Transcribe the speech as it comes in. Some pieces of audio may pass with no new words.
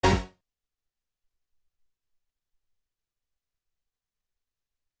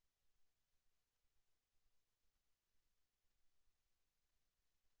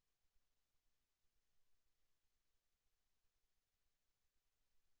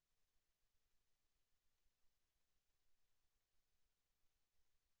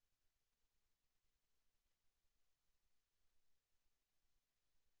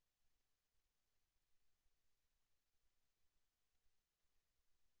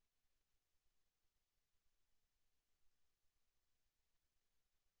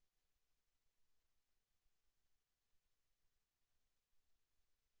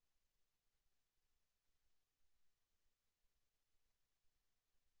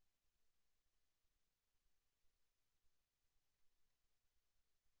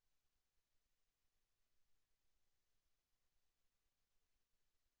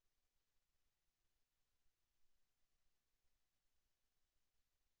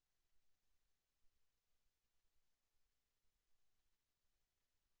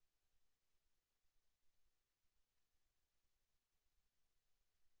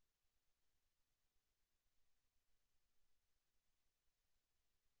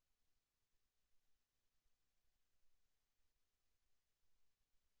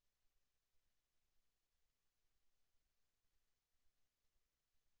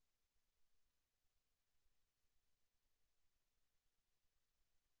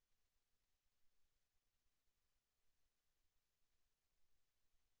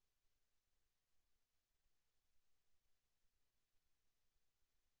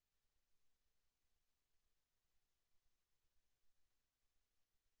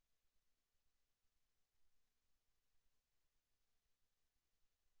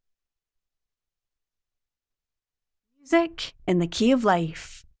Music in the Key of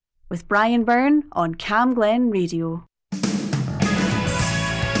Life with Brian Byrne on Cam Glen Radio.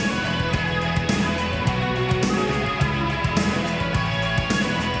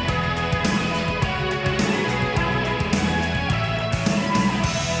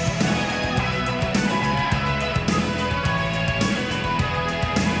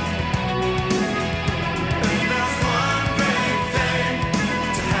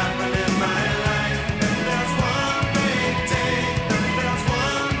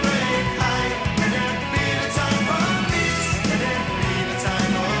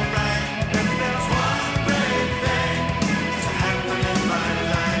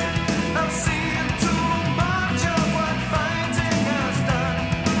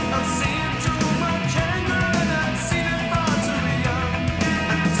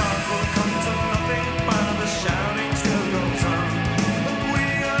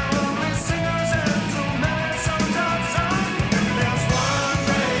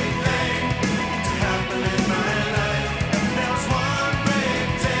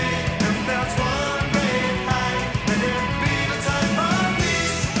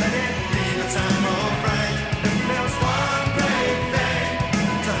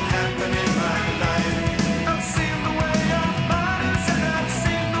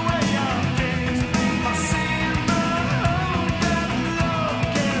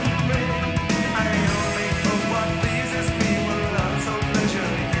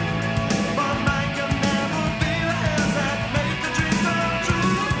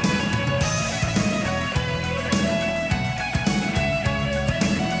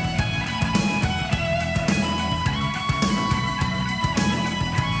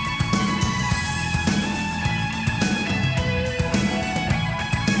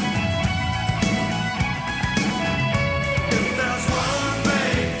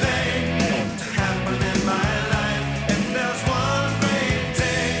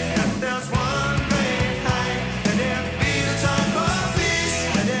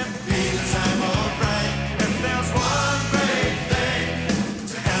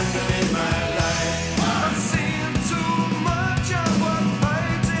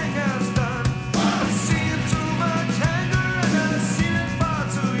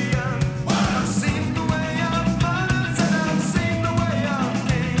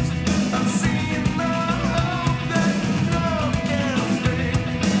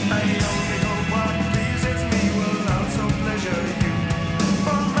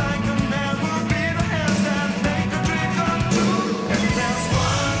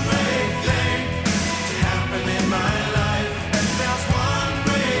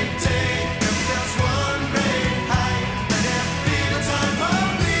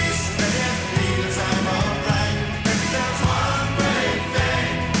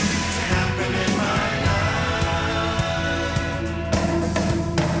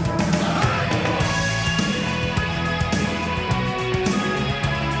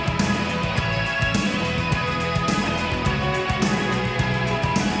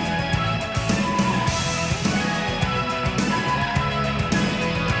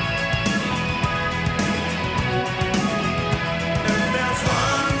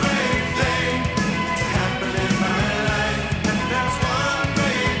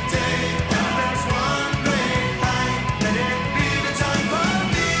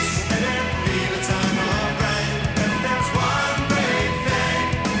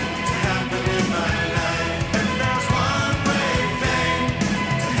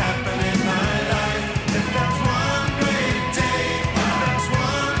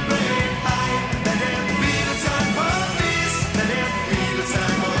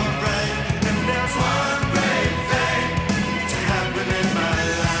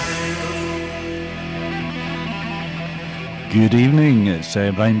 Good evening, it's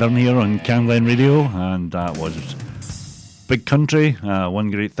Brian Byrne here on Cam Glen Radio, and that was Big Country, One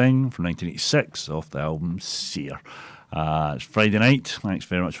Great Thing from 1986 off the album Seer. It's Friday night, thanks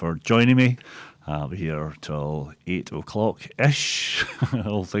very much for joining me. I'll be here till 8 o'clock-ish,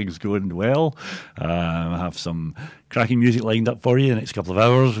 all things going well. I have some cracking music lined up for you in the next couple of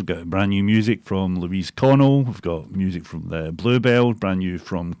hours. We've got brand new music from Louise Connell, we've got music from the Bluebell, brand new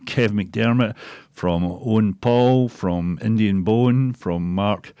from Kev McDermott, from Owen Paul, from Indian Bone, from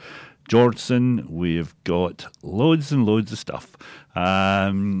Mark Georgeson. We've got loads and loads of stuff.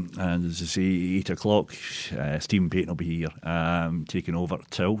 And as I say, 8 o'clock, Stephen Payton will be here, taking over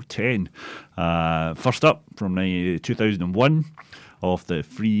till 10. First up, from 2001, off the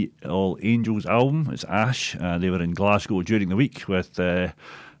Free All Angels album, it's Ash. They were in Glasgow during the week with a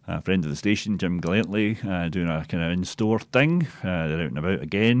friend of the station, Jim Gallantly, doing a kind of in-store thing. They're out and about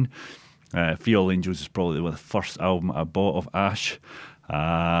again. Free All Angels is probably the first album I bought of Ash.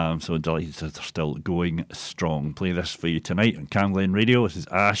 So delighted that they're still going strong. Play this for you tonight on Cam Glen Radio. This is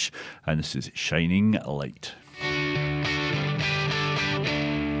Ash, and this is Shining Light.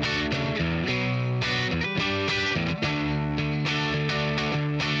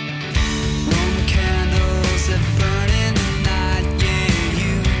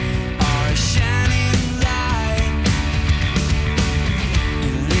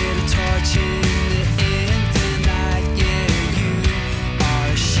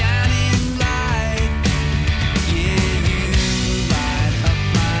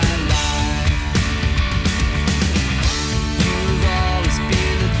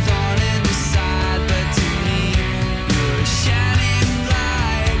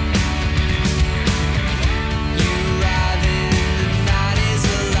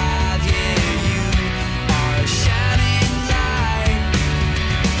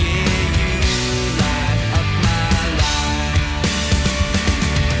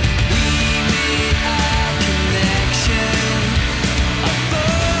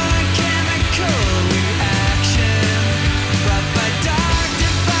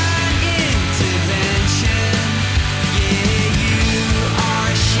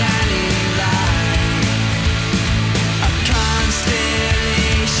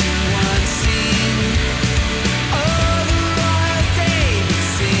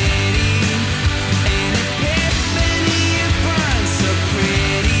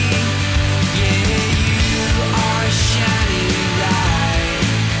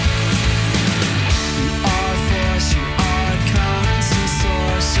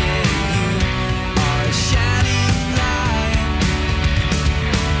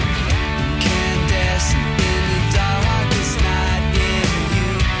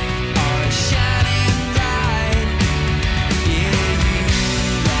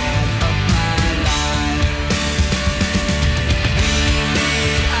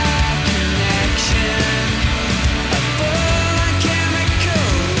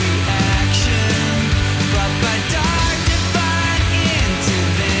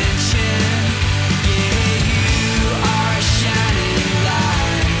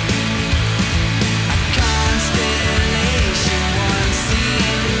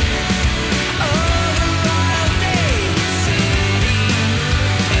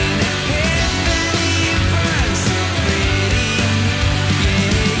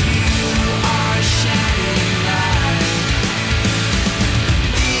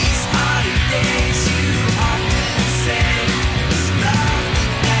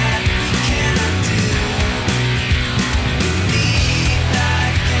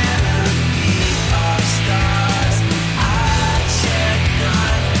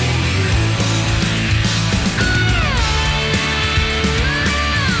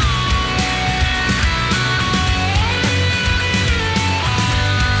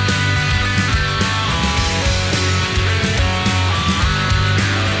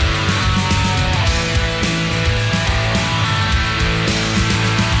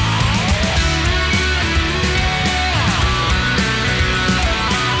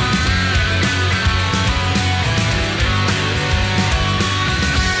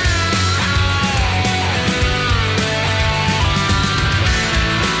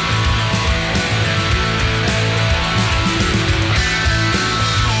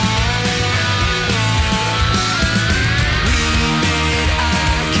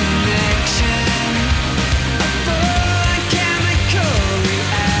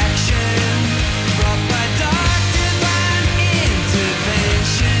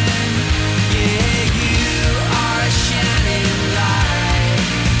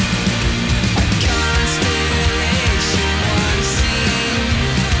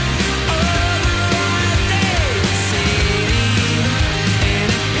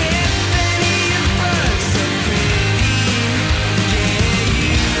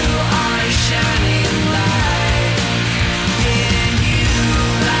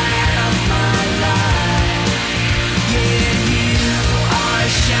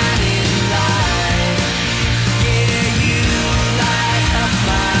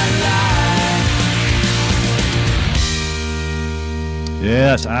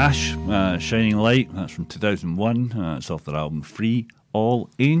 Yeah, that's Ash, Shining Light. That's from 2001. It's off their album Free All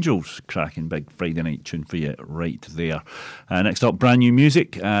Angels. Cracking big Friday night tune for you right there. Next up, brand new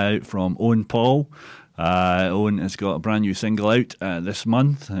music from Owen Paul. Owen has got a brand new single out this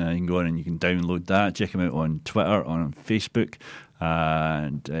month. You can go on and you can download that. Check him out on Twitter, on Facebook.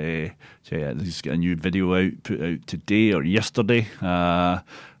 And so yeah, he's got a new video out, put out today or yesterday.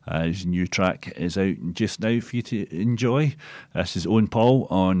 His new track is out just now for you to enjoy. This is Owen Paul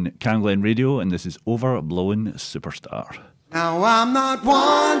on Cam Glen Radio, and this is Overblown Superstar. Now I'm not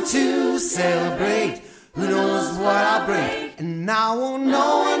one to celebrate. Who knows what I'll break? And I won't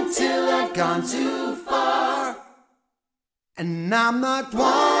know until I've gone too far. And I'm not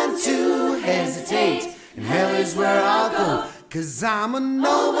one to hesitate. And hell is where I'll go, 'cause I'm an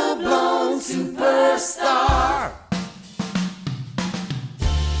overblown superstar.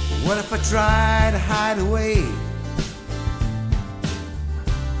 What if I try to hide away?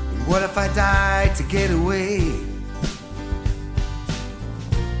 And what if I die to get away?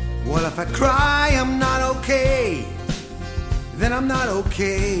 What if I cry I'm not okay? Then I'm not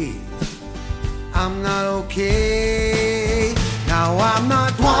okay. I'm not okay. Now I'm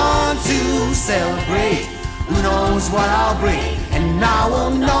not one to celebrate. Who knows what I'll break? And I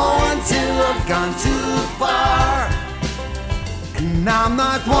won't know until I've gone too far. And I'm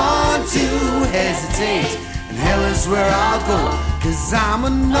not one to hesitate. And hell is where I'll go, 'cause I'm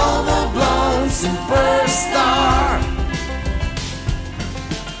an overblown superstar.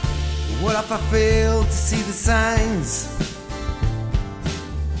 What if I fail to see the signs?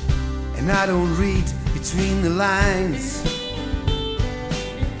 And I don't read between the lines.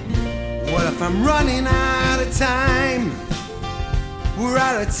 What if I'm running out of time? We're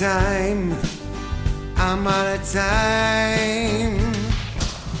out of time. I'm out of time.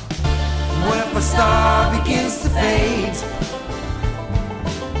 What if a star begins to fade?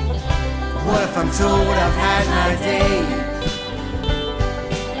 What if I'm told I've had my day?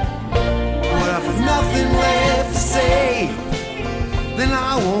 What if I've nothing left to say? Then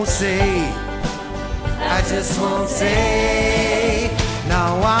I won't say. I just won't say.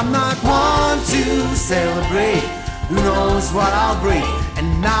 Now I'm not one to celebrate. Who knows what I'll break?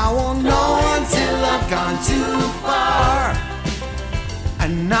 And I won't know until I've gone too far.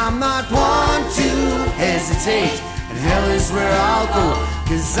 And I'm not one to hesitate. And hell is where I'll go,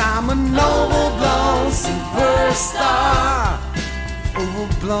 'cause I'm an overblown superstar.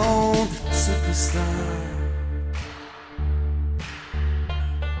 Overblown superstar.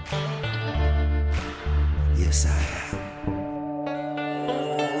 Yes, I am.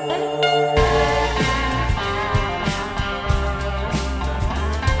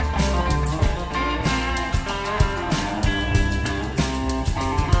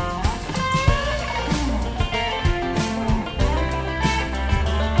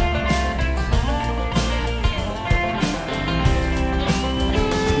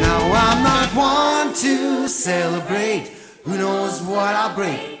 One to celebrate. Who knows what I'll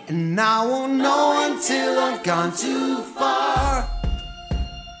break? And I won't know until I've gone too far.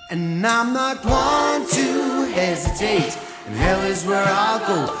 And I'm not one to hesitate. And hell is where I'll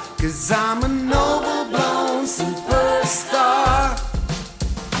go, 'cause I'm an overblown superstar.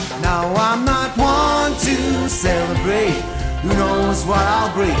 Now I'm not one to celebrate. Who knows what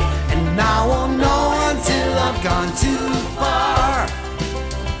I'll break? And I won't know until I've gone too far.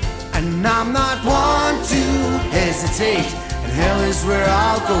 And I'm not one to hesitate. And hell is where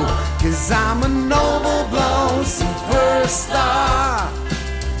I'll go, 'cause I'm an overblown superstar.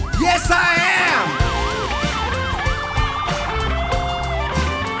 Yes, I am.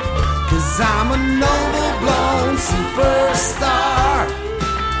 'Cause I'm an overblown superstar.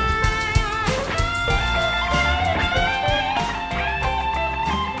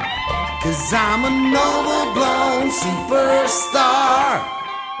 'Cause I'm an overblown superstar.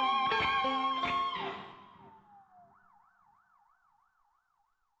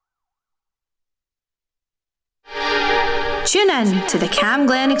 Tune in to the Cam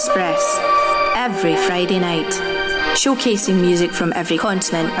Glen Express every Friday night, showcasing music from every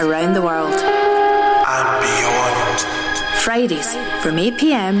continent around the world. And beyond. Fridays from 8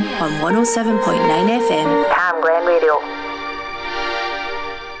 p.m. on 107.9 FM. Cam Glen Radio.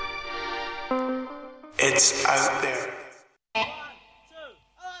 It's out there.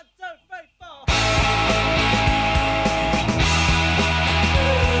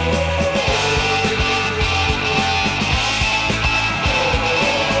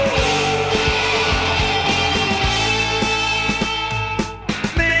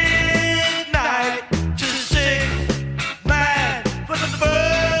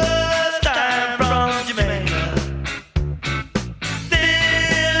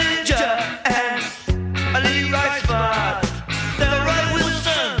 Right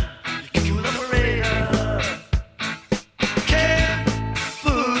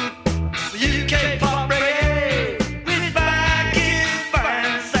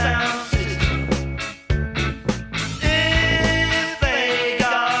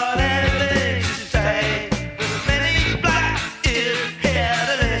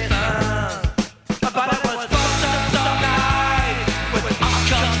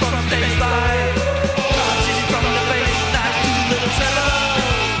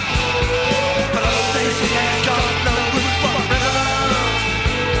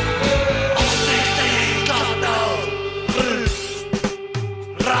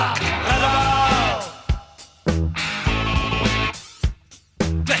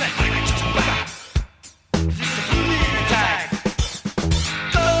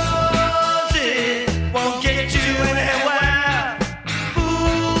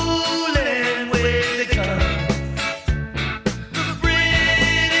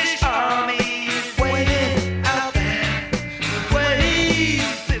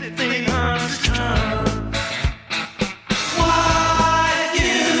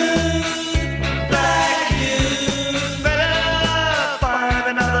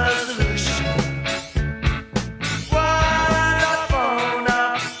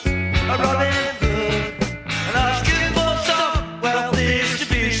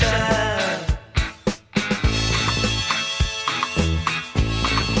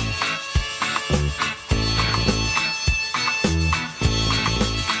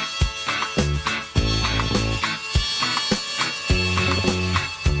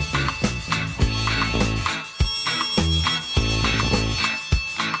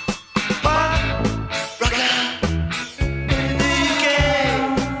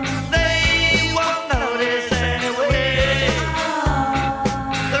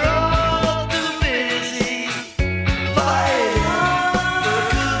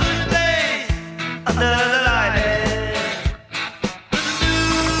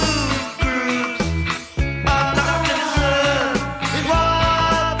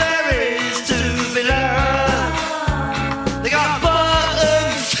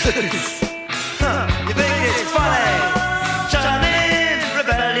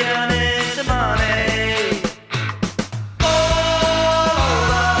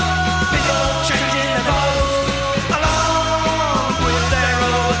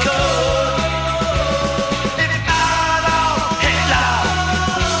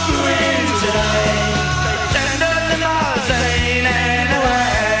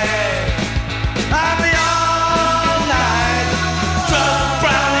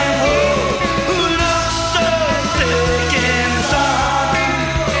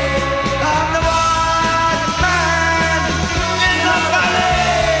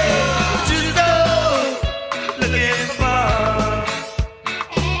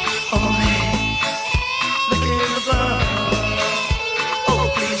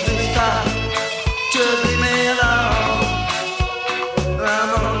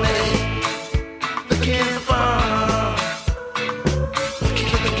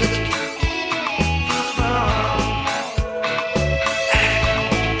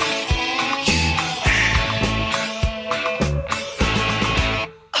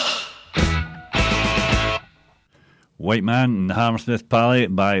White Man and the Hammersmith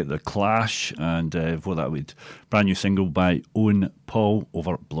Palette by The Clash, and before that with brand new single by Owen Paul,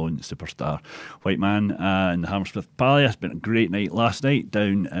 Overblown Superstar. White Man and the Hammersmith Palette. It's been a great night last night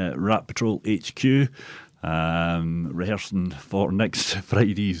down at Rat Patrol HQ, rehearsing for next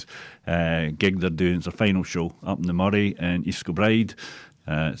Friday's gig they're doing. It's their final show up in the Murray in East Kilbride.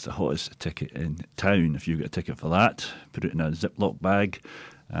 It's the hottest ticket in town. If you get a ticket for that, put it in a Ziploc bag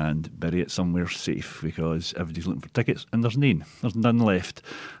and bury it somewhere safe, because everybody's looking for tickets and there's none left.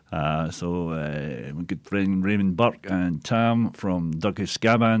 So my good friend Raymond Burke and Tam from Douglas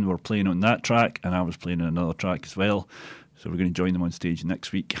Scaban were playing on that track, and I was playing on another track as well. So we're going to join them on stage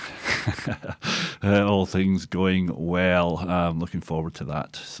next week. All things going well. I'm looking forward to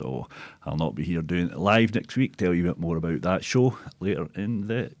that. So I'll not be here doing it live next week. Tell you a bit more about that show later in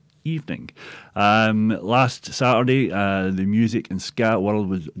the evening. Last Saturday, the music and ska world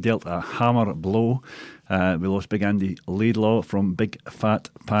was dealt a hammer blow. We lost Big Andy Laidlaw from Big Fat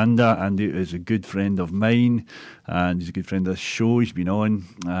Panda. Andy is a good friend of mine, and he's a good friend of the show. He's been on,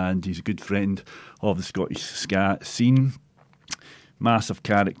 and he's a good friend of the Scottish ska scene. Massive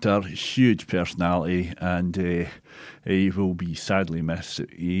character, huge personality, and he will be sadly missed.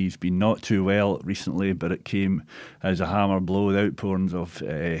 He's been not too well recently, but it came as a hammer blow, the outpourings of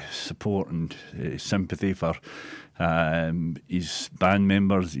support and sympathy for his band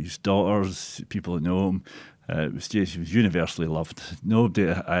members, his daughters, people that know him. It was universally loved. Nobody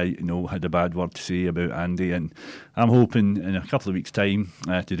I know had a bad word to say about Andy, and I'm hoping in a couple of weeks' time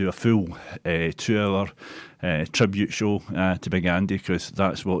to do a full 2-hour tribute show to Big Andy, because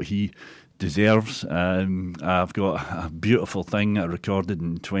that's what he deserves. I've got a beautiful thing I recorded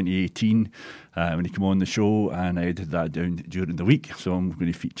in 2018 when he came on the show, and I edited that down during the week, so I'm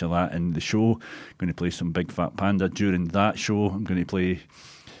going to feature that in the show. I'm going to play some Big Fat Panda during that show. I'm going to play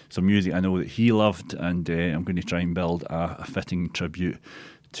some music I know that he loved, and I'm going to try and build a fitting tribute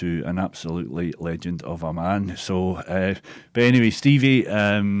to an absolutely legend of a man. So, but anyway, Stevie,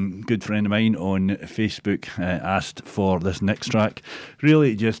 good friend of mine on Facebook, asked for this next track,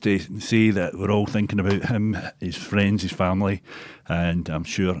 really just to say that we're all thinking about him, his friends, his family, and I'm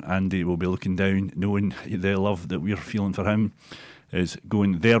sure Andy will be looking down, knowing the love that we're feeling for him is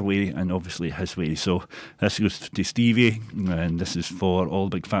going their way and obviously his way. So this goes to Stevie, and this is for all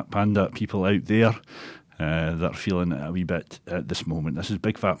Big Fat Panda people out there that are feeling it a wee bit at this moment. This is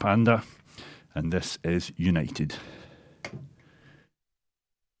Big Fat Panda, and this is United.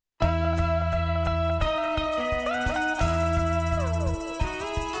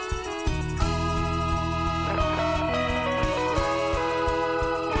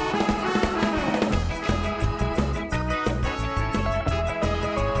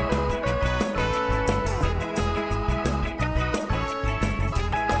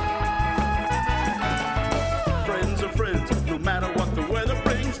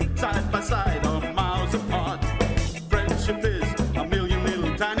 Side or miles apart. Friendship is a million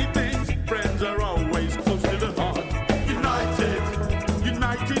little tiny things. Friends are always close to the heart. United,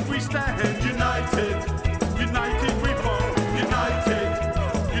 united we stand. United, united we fall. United,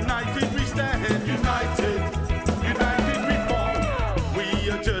 united we stand. United, united we fall.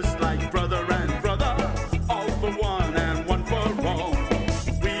 We are just like brother and brother, all for one and one for all.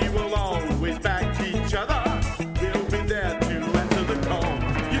 We will always back each other. We'll be there to answer the call.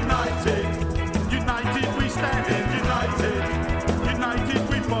 United, united we stand. United, united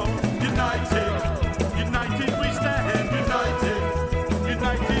we fall. United, united we stand. United,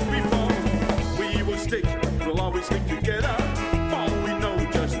 united we fall. We will stick, we'll always stick together. For we know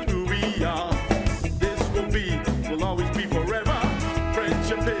just who we are. This will always be forever.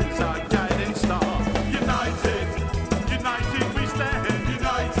 Friendship is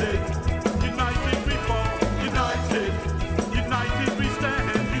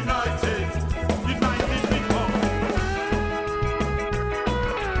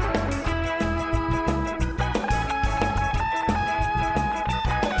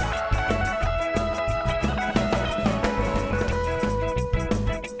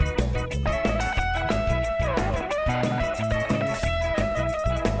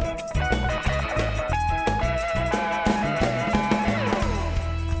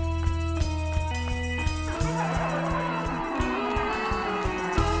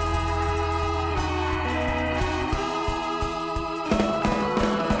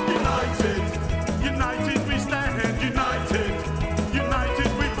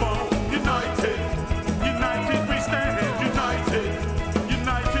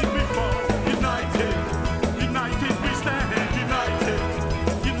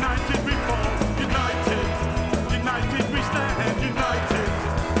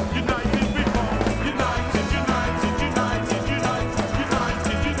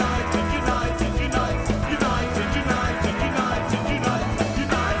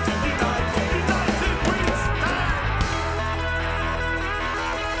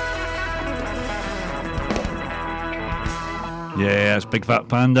That's Big Fat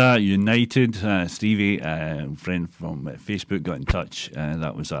Panda, United. Stevie, friend from Facebook, got in touch.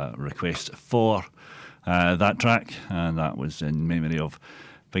 That was a request for that track, and that was in memory of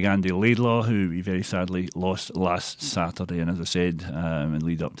Big Andy Laidlaw, who we very sadly lost last Saturday. And as I said, in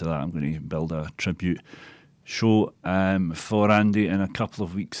lead up to that, I'm going to build a tribute show for Andy in a couple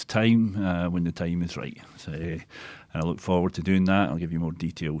of weeks' time, when the time is right. So, and I look forward to doing that. I'll give you more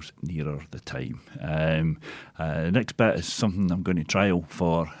details nearer the time. The next bit is something I'm going to trial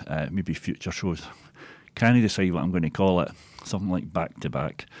for maybe future shows. Can't decide what I'm going to call it. Something like back to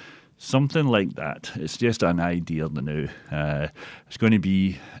back. Something like that. It's just an idea now. It's going to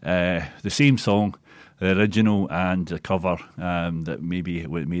be the same song, the original and the cover, that maybe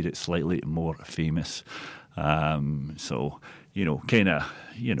made it slightly more famous. So, you know, kind of,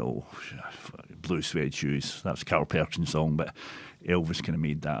 you know, Blue Suede Shoes. That's Carol Perkins' song, but Elvis kind of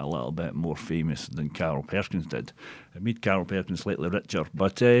made that a little bit more famous than Carol Perkins did. It made Carol Perkins slightly richer,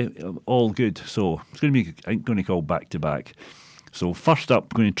 but all good. So it's going to be, I'm going to call Back to Back. So first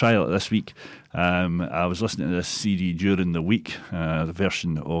up, I'm going to trial it this week. I was listening to this CD during the week, the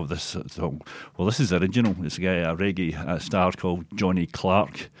version of this song. Well, this is the original. It's a guy, a reggae star called Johnny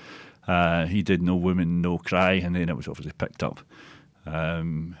Clark. He did No Woman, No Cry, and then it was obviously picked up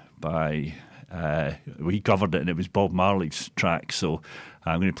by... he covered it, and it was Bob Marley's track, so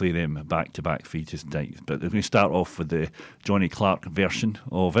I'm going to play them back to back for you tonight. But we're going to start off with the Johnny Clark version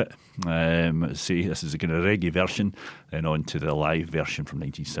of it. See, this is a kind of reggae version, then on to the live version from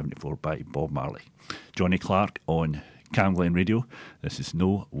 1974 by Bob Marley. Johnny Clark on Camglen Radio. This is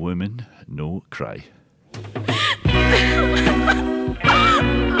No Woman, No Cry.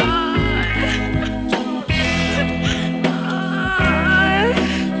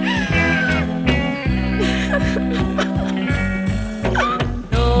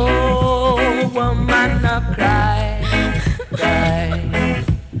 Woman, no cry, cry.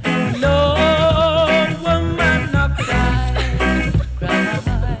 No woman, no cry, cry.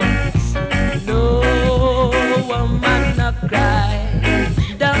 No woman, no cry,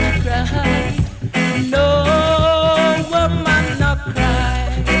 don't cry. No woman, no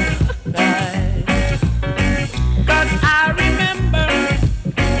cry, cry. 'Cause I remember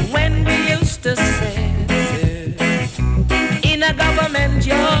when we used to say, in a government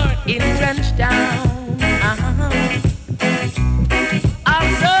yard in Trenchtown,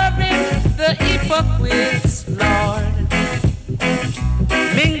 observing the hypocrites, Lord,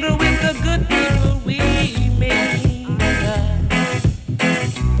 mingle with the good people we made.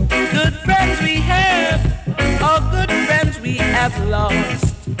 Good friends we have, or good friends we have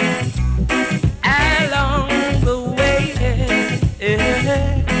lost along the way.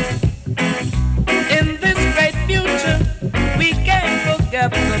 In this great future, we can't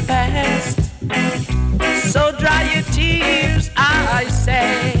forget the past. So dry your tears, I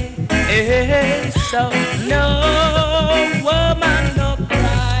say. So no woman, no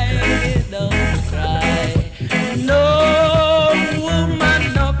cry, no cry. No woman,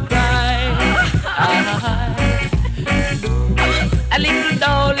 no cry. A little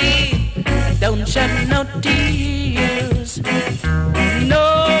dolly, don't shed no tears. No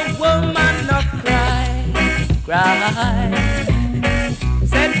woman, no cry, cry.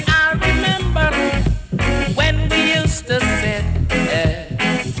 Said I remember when we used to sit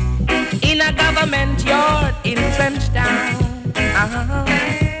in a government yard in Trenchtown,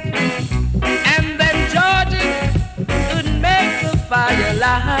 and then Georgie would make the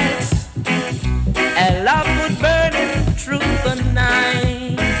firelights, and love would burn in through the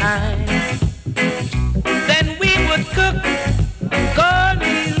night. Then we would cook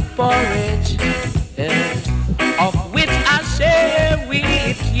cornmeal porridge, of which I share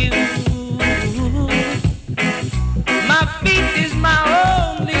with you. My feet is my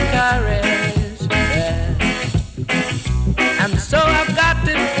only carriage, and so I've got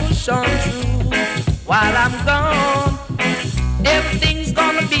to push on through while I'm gone. Everything's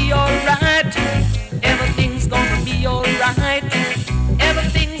gonna be alright. Everything's gonna be alright.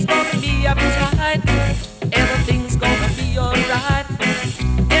 Everything's gonna be uptight. Everything's gonna be alright.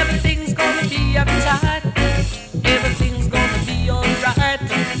 Everything's gonna be uptight. Everything's gonna be alright.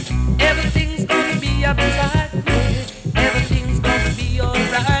 Everything's gonna be uptight. Everything's gonna be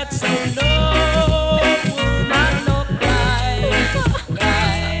alright. So no woman, no cry,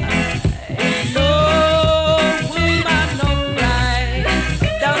 cry. No woman, no cry,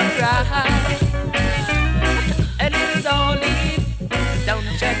 don't cry. And it's only, don't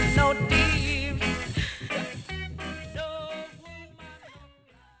shed no tears. No woman.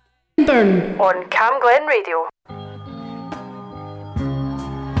 Burn on Camglen Radio.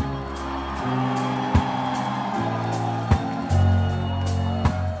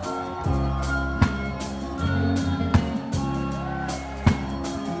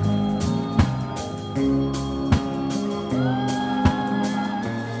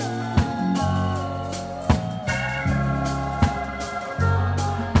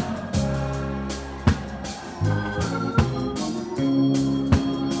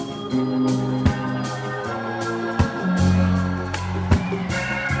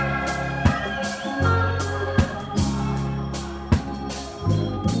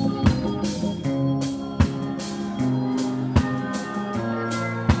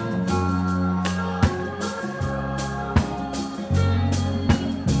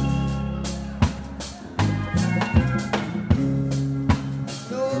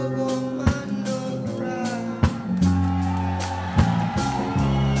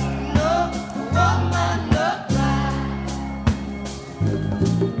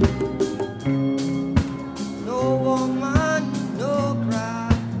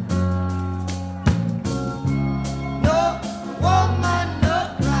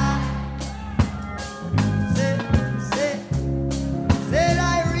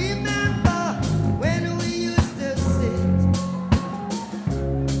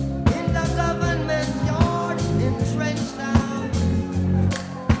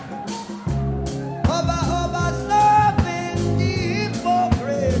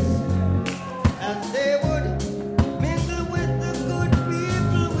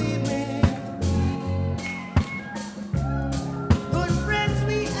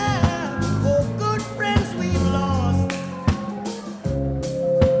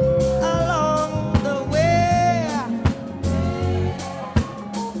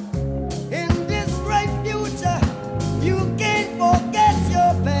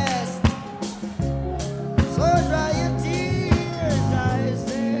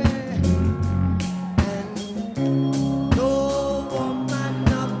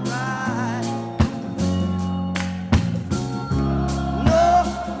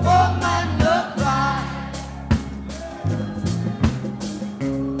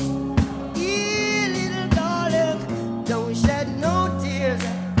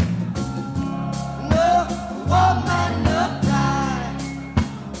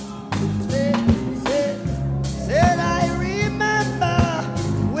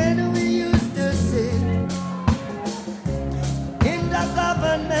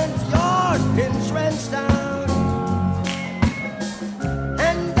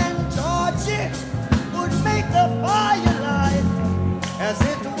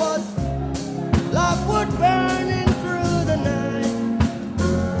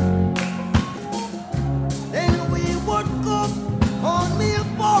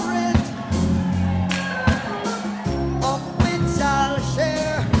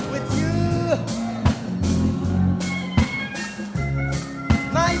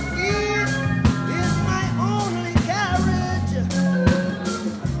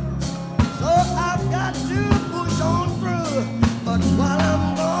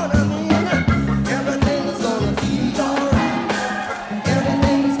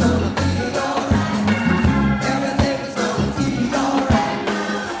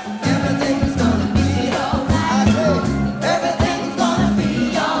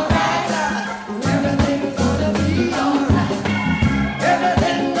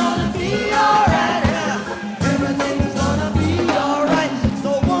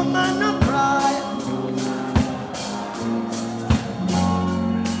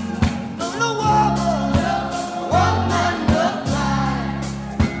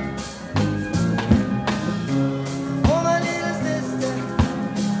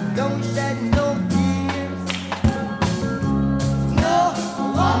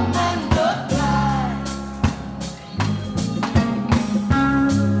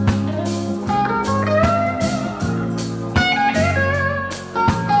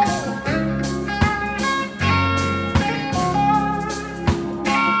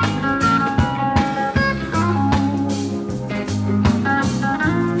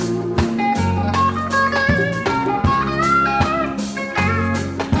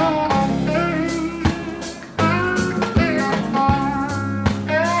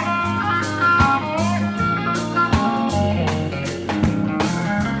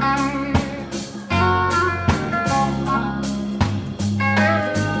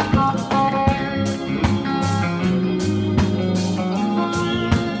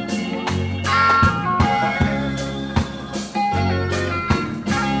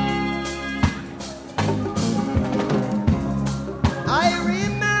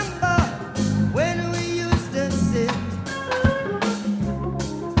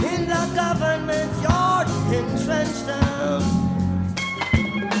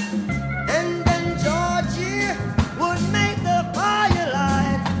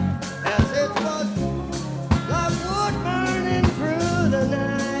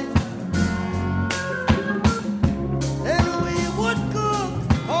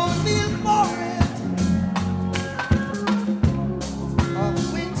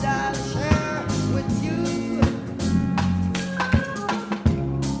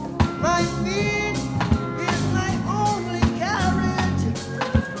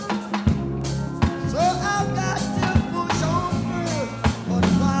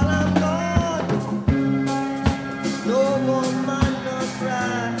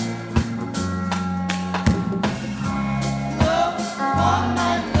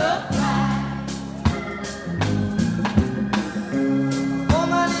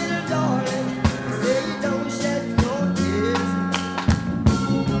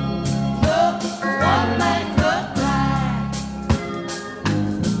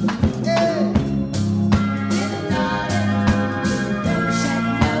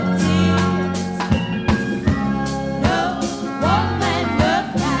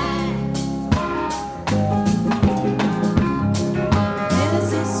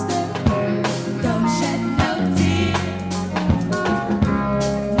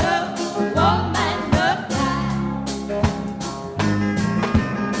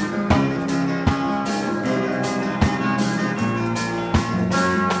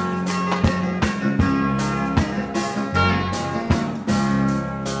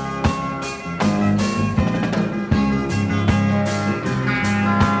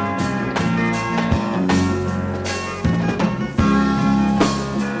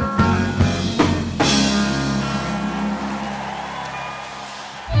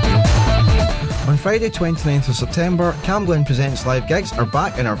 On Friday 29th of September, Cam Glen Presents live gigs are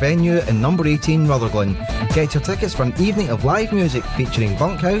back in our venue in number 18 Rutherglen. Get your tickets for an evening of live music featuring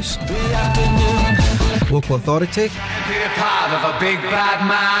Bunkhouse, Local Authority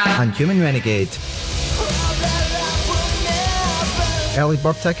and Human Renegade. Early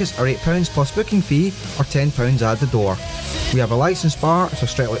bird tickets are £8 plus booking fee or £10 at the door. We have a licensed bar, so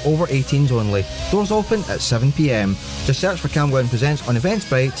strictly over 18s only. Doors open at 7 p.m. Just search for Cam Glen Presents on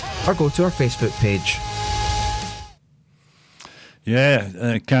Eventbrite or go to our Facebook page.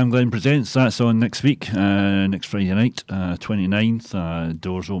 Yeah, Cam Glen Presents, that's on next week, next Friday night, 29th.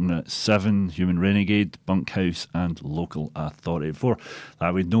 Doors open at 7, Human Renegade, Bunkhouse and Local Authority. Before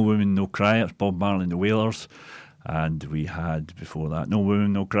that, we had No Woman, No Cry, it's Bob Marley and the Wailers. And we had, before that, No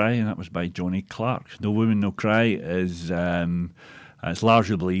Woman, No Cry, and that was by Johnny Clark. No Woman, No Cry is, it's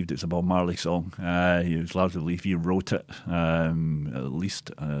largely believed it's a Bob Marley song. It's largely believed he wrote it, at least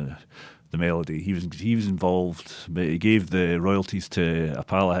the melody. He was involved, but he gave the royalties to a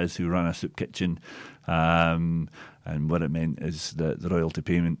pal of his who ran a soup kitchen. And what it meant is that the royalty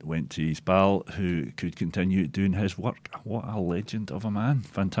payment went to his pal, who could continue doing his work. What a legend of a man.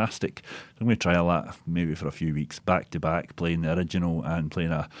 Fantastic. I'm going to trial that maybe for a few weeks, back to back, playing the original and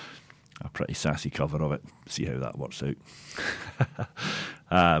playing a pretty sassy cover of it. See how that works out.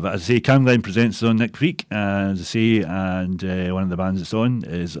 But as I say, Cam Glen Presents on next week, as I say, and one of the bands that's on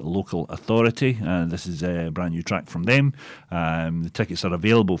is Local Authority. This is a brand new track from them. The tickets are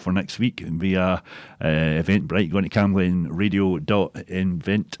available for next week via Eventbrite. Go on to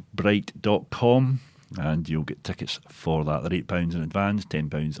camglenradio.eventbrite.com and you'll get tickets for that. They're £8 in advance,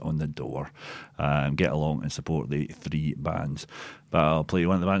 £10 on the door. Get along and support the three bands. But I'll play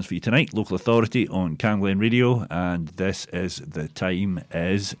one of the bands for you tonight, Local Authority on Cam Glen Radio, and this is The Time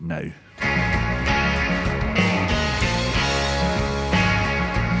Is Now.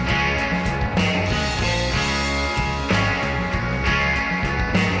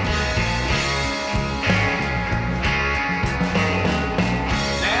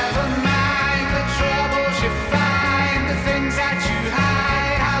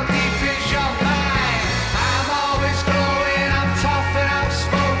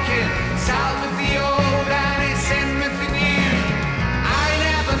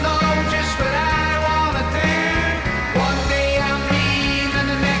 Just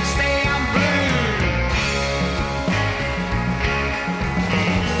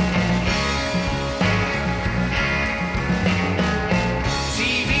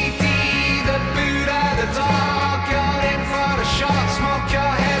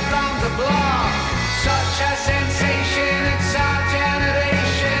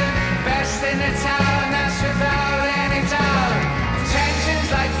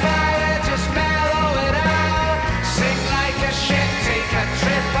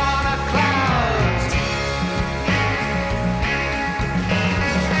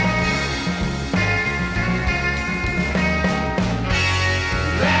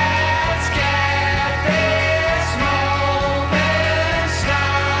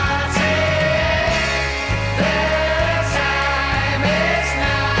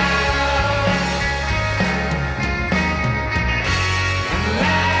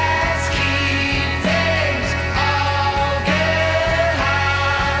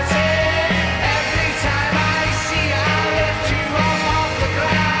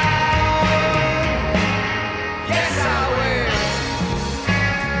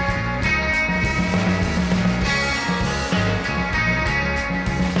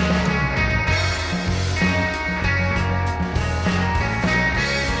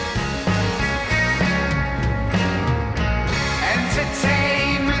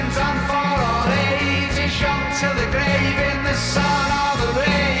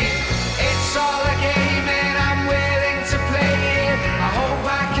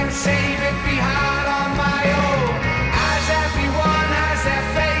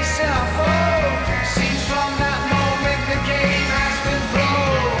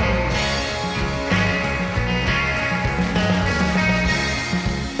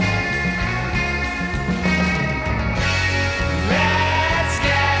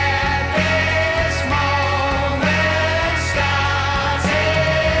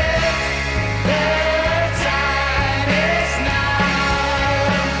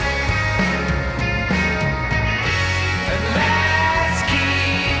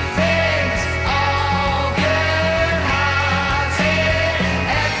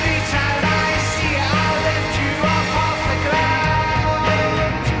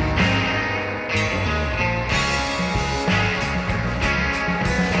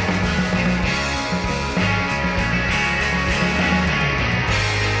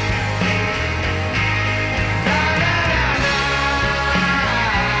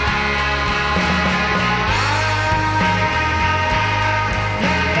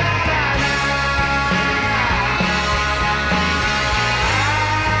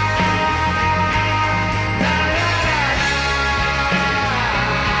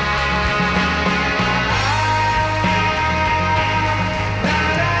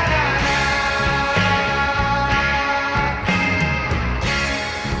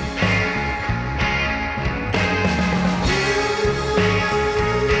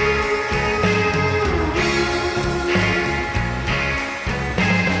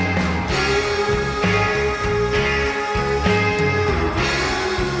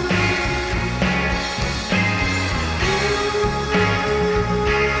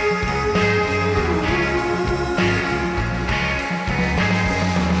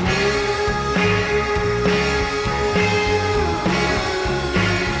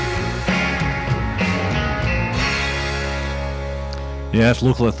Yes,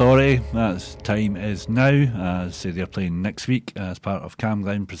 Local Authority, that's time is now. Say they're playing next week as part of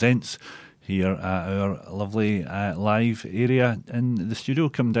Camglen Presents here at our lovely live area in the studio.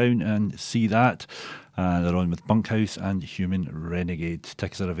 Come down and see that. They're on with Bunkhouse and Human Renegade.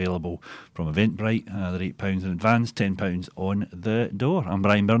 Tickets are available from Eventbrite. They're £8 in advance, £10 on the door. I'm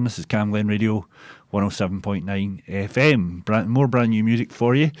Brian Byrne. This is Camglen Radio 107.9 FM. More brand new music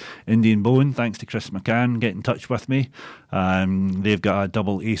for you. Indian Bone, thanks to Chris McCann, get in touch with me. They've got a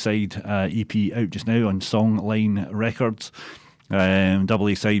double A-side EP out just now on Songline Records. Double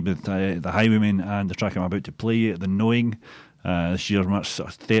A-side with The Highwaymen and the track I'm about to play, The Knowing. This year marks sort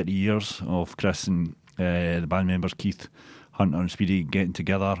of 30 years of Chris and the band members Keith, Hunter and Speedy getting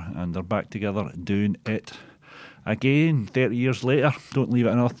together, and they're back together doing it again 30 years later. Don't leave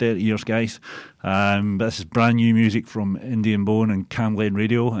it another 30 years, guys. But this is brand new music from Indian Bone and Camglen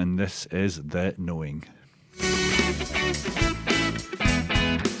Radio, and this is The Knowing.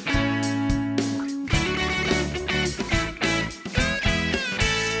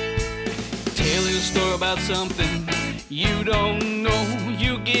 Tell you a story about something you don't know.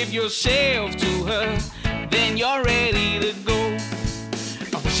 You give yourself to her, then you're ready to go.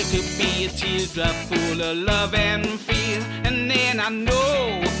 I wish I could be a teardrop full of love and fear, and then I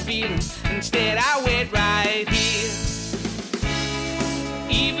know a feeling. Instead I wait right here.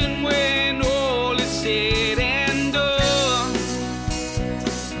 Even when all is said and done,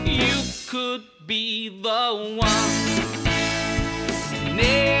 you could be the one.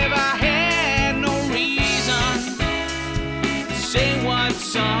 Never had no reason to say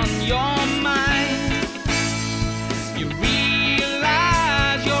what's on your mind. You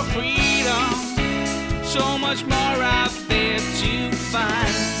realize your freedom, so much more out there to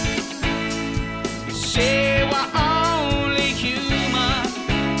find. You say we're only human,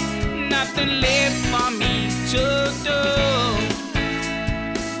 nothing left for me to do.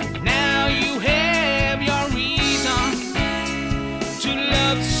 Now you have your reason to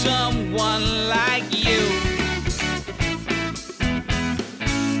love someone like you.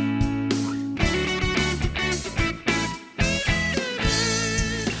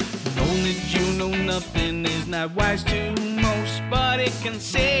 Knowing that you know nothing is not wise to most, but it can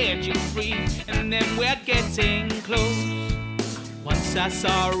set you free, and then we're getting close. Once I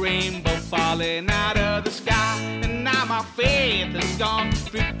saw a rainbow falling out of the sky, and now my faith is gone,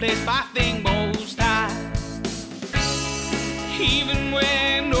 replaced by thing most high. Even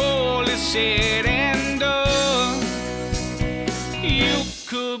when all is said and done, you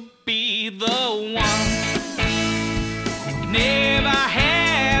could be the one. Never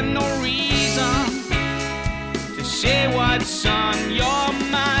had no reason to say what's on your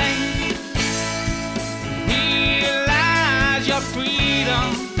mind. Realize your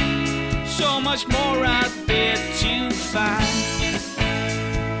freedom, so much more out there to find.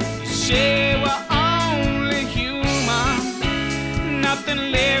 You say we're only human,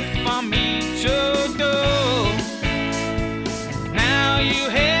 nothing left for me to do. Now you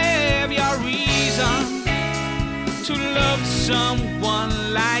have your reason to love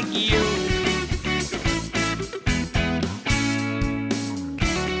someone like you.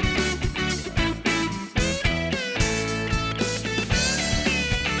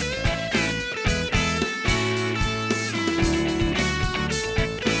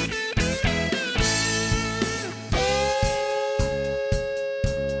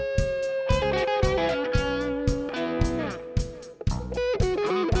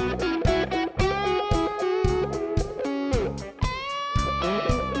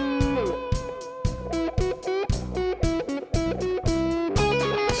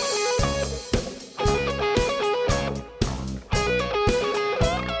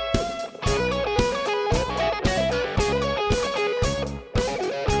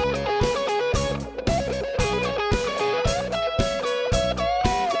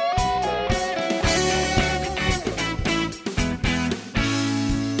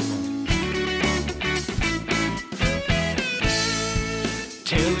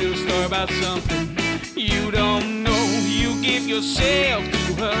 About something you don't know, you give yourself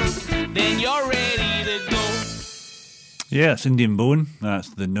to her, then you're ready to go. Yeah, it's Indian Bone, that's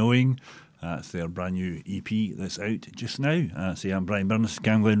The Knowing. That's their brand new EP that's out just now. So I'm Brian Byrne,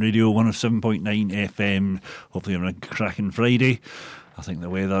 Camglen Radio 107.9 FM. Hopefully on a cracking Friday. I think the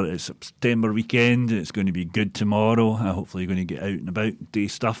weather, it's September weekend, it's going to be good tomorrow. Hopefully you're going to get out and about, do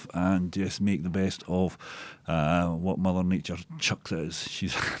stuff, and just make the best of what Mother Nature chucks at us.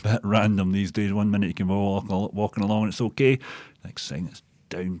 She's a bit random these days. 1 minute you can be walking along and it's okay. Next thing it's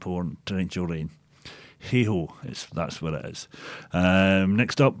downpouring torrential rain. hey-ho, that's what it is.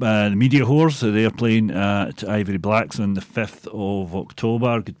 Next up, the Media Whores. They're playing at Ivory Blacks on the 5th of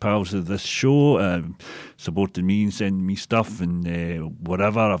October. Good pals of this show, supporting me and sending me stuff and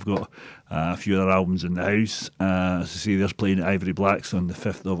whatever. I've got a few other albums in the house. As I say, they're playing at Ivory Blacks on the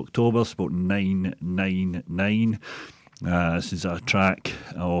 5th of October, supporting 999. This is a track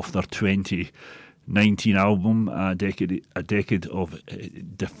off their 2019 album, A Decade of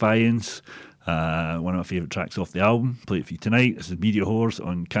Defiance. One of my favourite tracks off the album. Play it for you tonight. This is Media Whores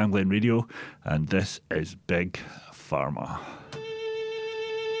on Cam Glen Radio, and this is Big Pharma.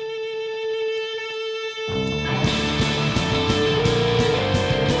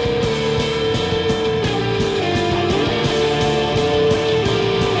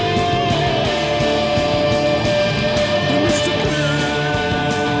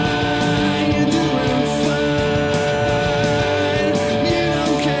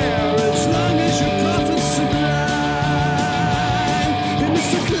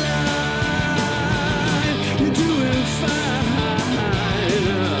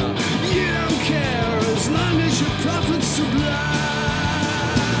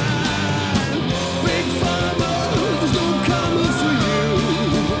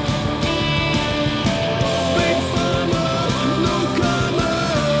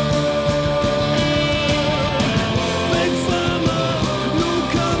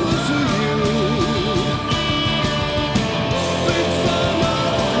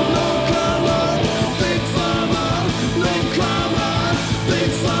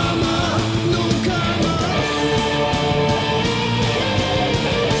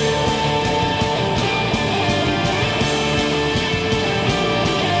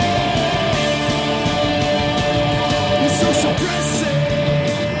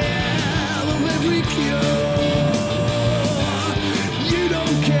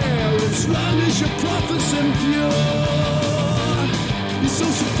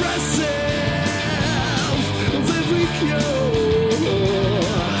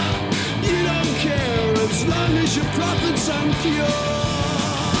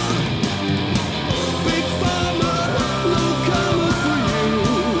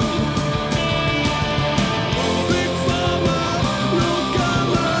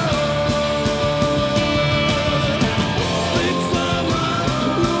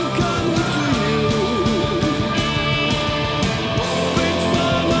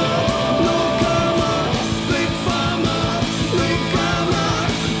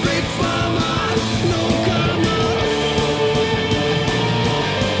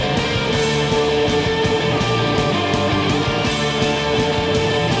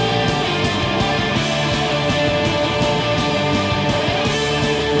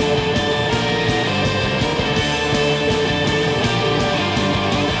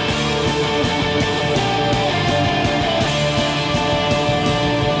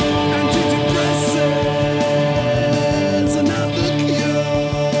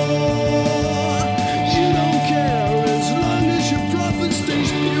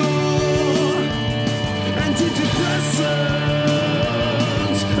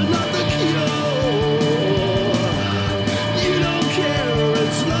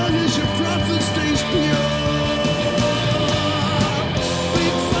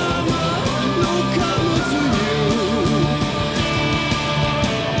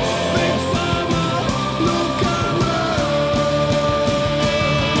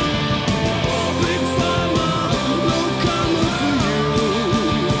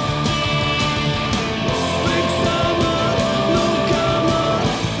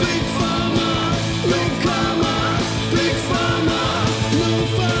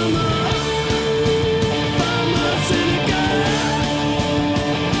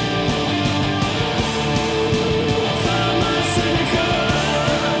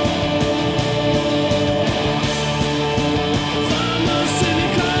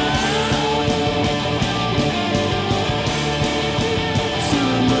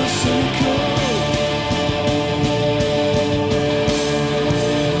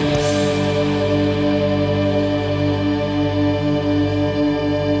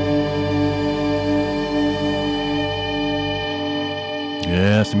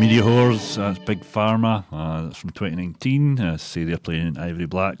 The Media Whores, that's Big Pharma, that's from 2019. Say they're playing in Ivory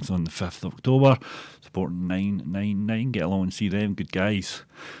Blacks on the 5th of October, supporting 999. Get along and see them, good guys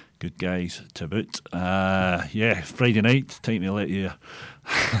to boot. Friday night, time to let your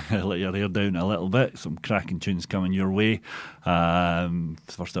hair down a little bit. Some cracking tunes coming your way.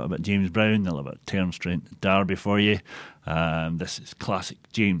 First up, a bit of James Brown, a little bit of Terence Trent D'Arby for you. This is classic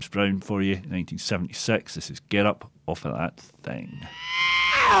James Brown for you, 1976. This is Get Up Off of That Thing.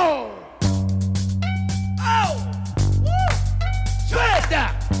 Ow!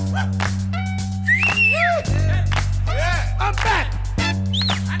 I'm back.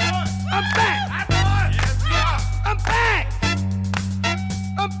 I'm back. I'm back.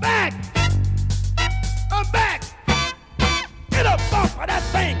 I'm back. I'm back. Get up off of that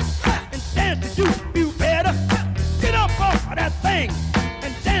thing and dance to you feel better. Get up off of that thing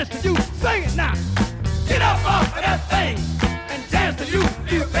and dance to you. Sing it now. Get up off of that thing and dance to you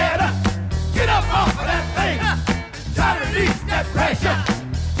feel better. Get up off of that thing. Try to release that pressure.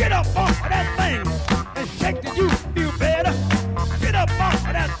 Get up off of that thing and shake till you feel better. Get up off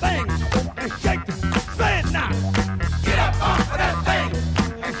of that thing and shake till say it now. Get up off of that thing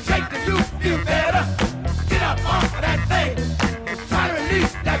and shake till you feel better. Get up off of that thing and try to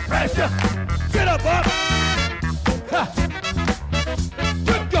release that pressure. Get up up. Ha.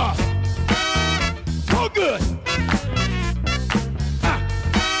 Good God. So good.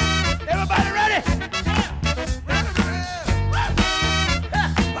 Everybody ready?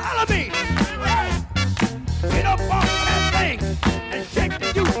 Follow me. Get up off of that thing and shake the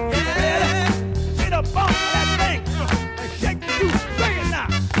you feel better. Get up off of that thing and shake the you. Sing it now.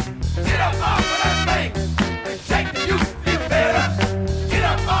 Get up off of that thing and shake the you feel better. Get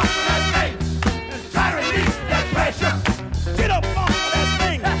up off of that thing and try to release that pressure. Get up off of that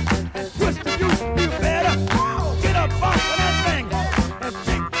thing and twist the you feel better. Get up off of that thing and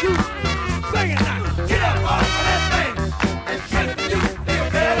shake the you. Sing it now. Get up off of that thing and shake the you feel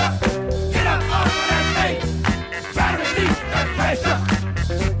better. Get up off of that thing and try to release that pressure.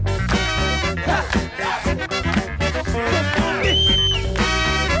 Ha.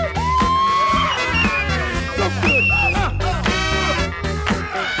 So good.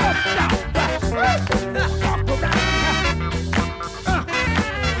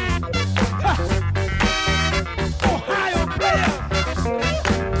 Ohio players.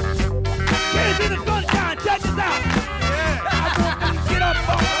 Get into the sunshine. Check this out. I want you to get up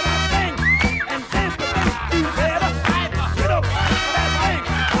off of that thing and dance to make you better. Get up off of that thing.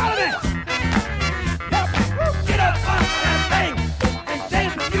 Follow me. Get up off of that thing and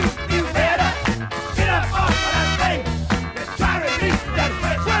dance to you feel better. Get up off of that thing and try to release that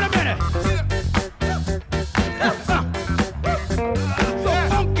pressure. Wait a minute. So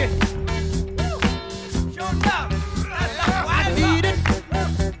funky. Sure enough. I need it.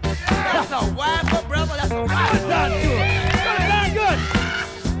 That's a wiper, brother. That's a wiper. Good sound to it. Good sound good.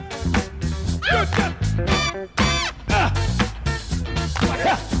 Good, good. Watch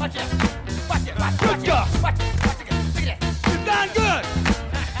it. Watch it. Watch it. Good job. Watch it. Watch it. Look at that. You sound good.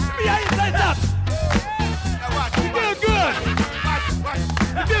 Let me hear you say something. You feel good.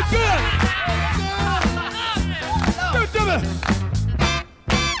 You feel good. Good to me.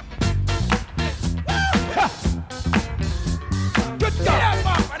 Ha. Good job.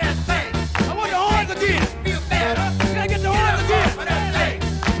 I want the horns again. Can I get the horns again?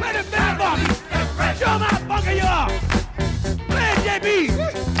 Play the band for me. Show 'em how funky you are. Play it, JB.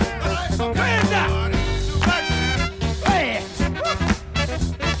 Play it now. Play it.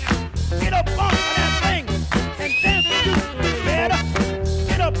 Get up off of that thing and dance to you better.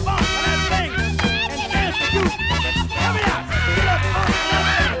 Get up off of that thing and dance to you. Help me out. Get up off of that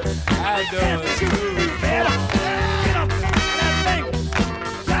thing. I do it. Better. Get up off of that thing.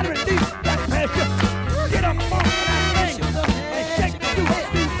 Try to release that pressure. Get up off of that thing and shake the you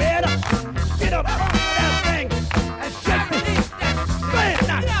better. Get up off of that thing and shake the you. Say it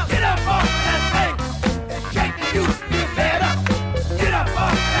now. Get up off of that thing and shake the you better. Get up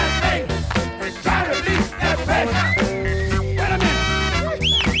off of that thing and try to release that pressure. Wait a minute.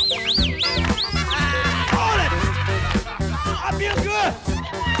 Hold it. I feel good.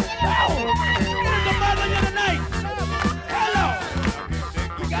 Oh, there's a mother here tonight. Hello.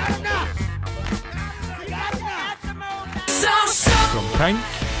 You got it now. You got it now. From Pink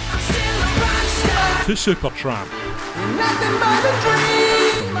to Supertramp, from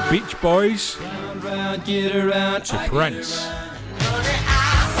the Beach Boys to Prince,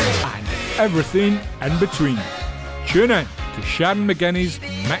 and everything in between. Tune in to Sharon McGinney's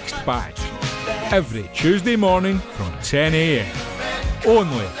Mixed Bag every Tuesday morning from 10 a.m.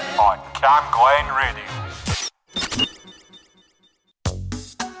 only on Cam Glen Radio.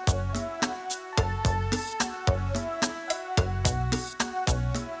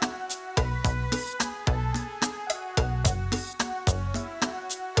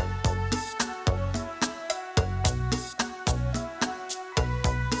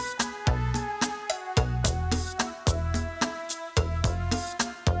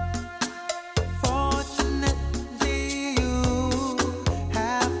 Fortunately, you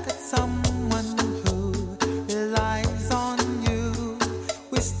have got someone who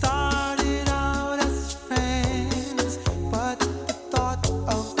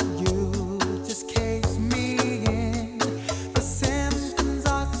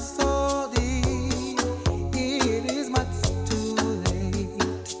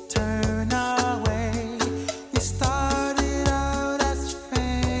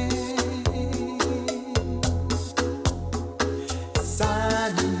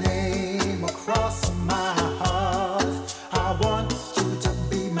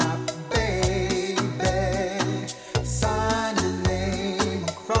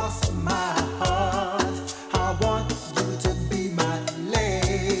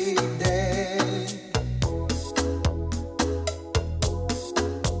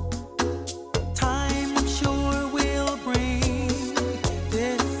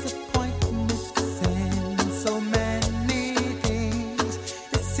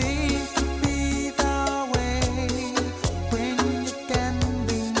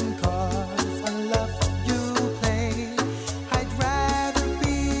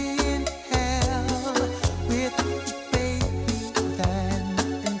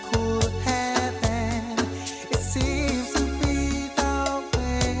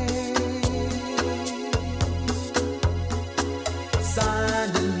sign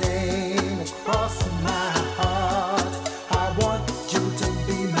your name across my heart. I want you to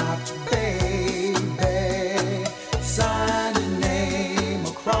be my baby. Sign your name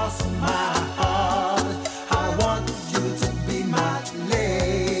across my heart. I want you to be my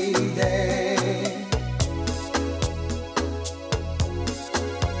lady.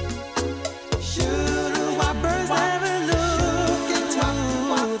 Should white birds never look into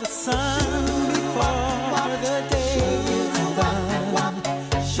the sun before the day is done? But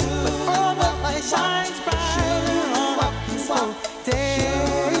all the light shines brighter on a peaceful day.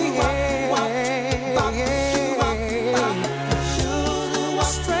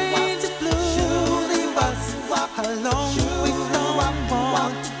 Strange blue leave us alone. We don't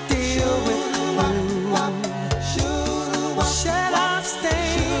want to deal with you. Shed our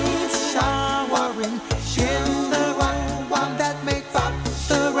stains, showering in the one that makes up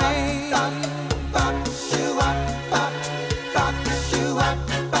the rain.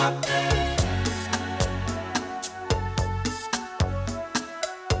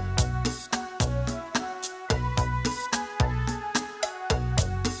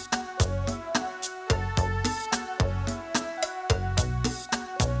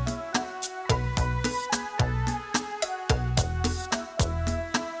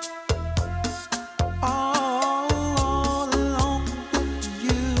 All alone with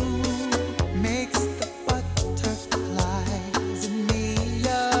you makes the butterflies in me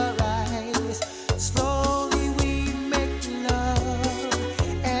arise. Slowly we make love,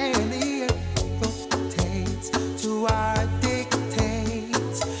 and the earth rotates to our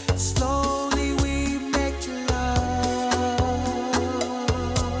dictates. Slowly we make love.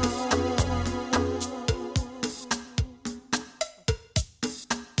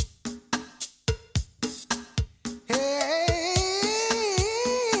 Hey,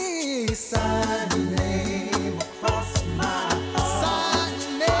 sign your name across my heart. Sign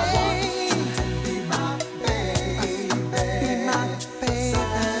your name to be my baby. Be my baby.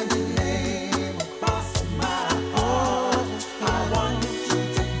 Sign your name across my heart. I want you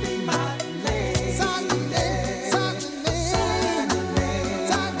to be my lady. Sign your name. Sign your name.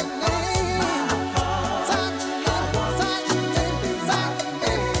 Sign your name. Sign your name. Sign your name. Sign your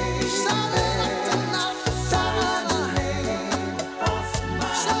name. Sign it up tonight. Sign it up.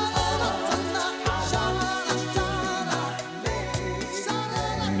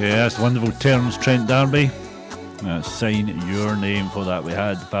 Yes, wonderful Terence Trent D'Arby. Sign your name. For that we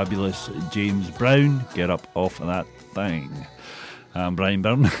had fabulous James Brown. Get up off of that thing. I'm Brian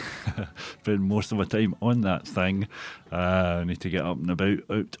Byrne. Spend most of my time on that thing. I need to get up and about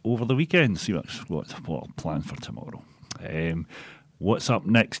out over the weekend. See what I'll plan for tomorrow. What's up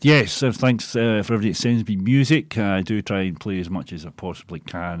next? Yes, thanks for everybody that sends me music. I do try and play as much as I possibly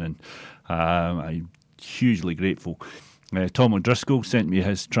can, and I'm hugely grateful. Tom O'Driscoll sent me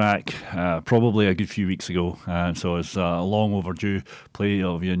his track probably a good few weeks ago, so it's a long overdue play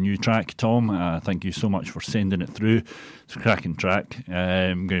of your new track, Tom. Thank you so much for sending it through. It's a cracking track.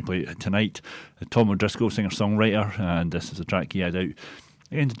 I'm going to play it tonight. Tom O'Driscoll, singer-songwriter, and this is a track he had out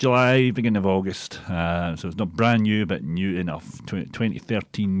end of July, beginning of August, so it's not brand new but new enough.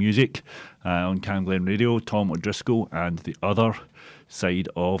 2013 music on Cam Glen Radio. Tom O'Driscoll and The Other Side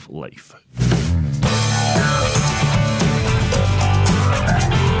of Life.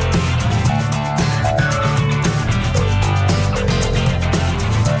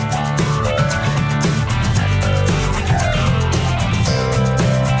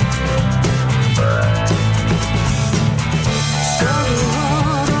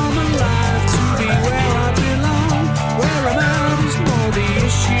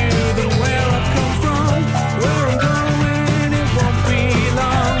 Where I'm going, it won't be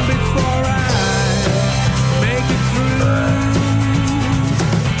long before I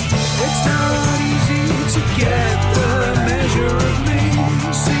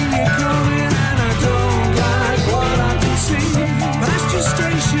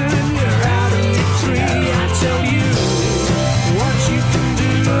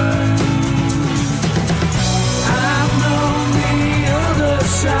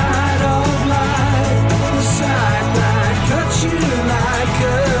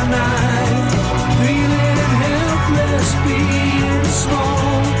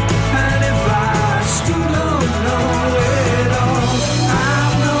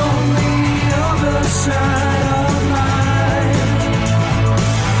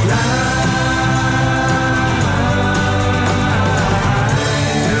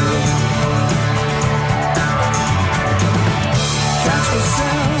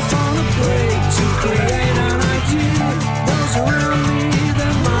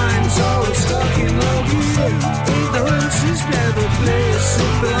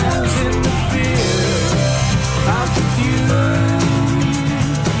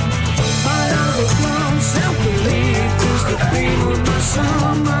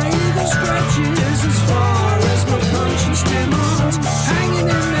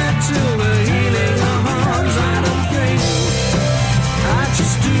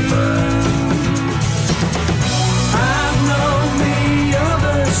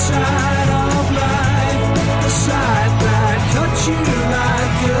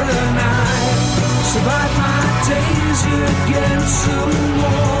against the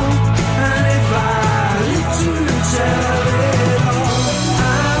wall. And if I live to tell it all,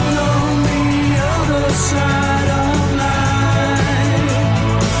 I've known the other side of life.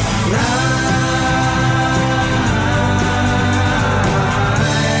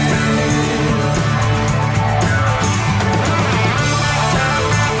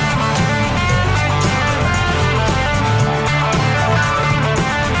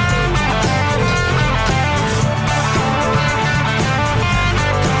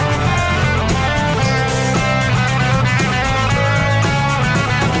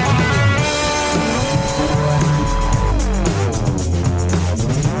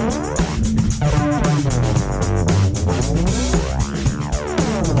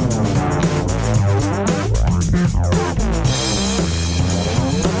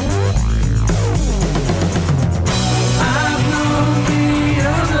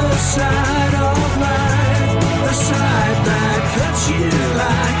 Side of life, the side that cuts you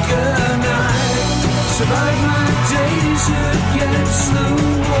like a knife. Survive my days against the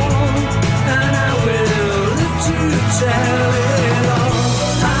wall, and I will live to tell it all.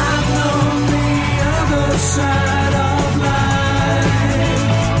 I've known the other side of life.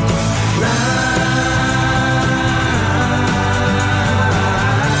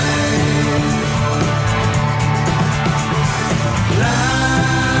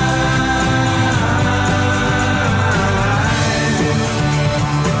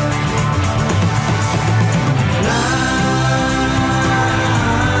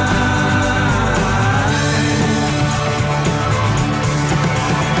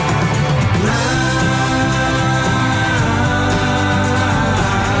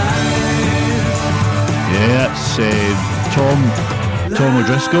 Tom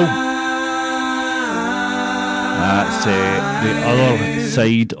O'Driscoll. That's the other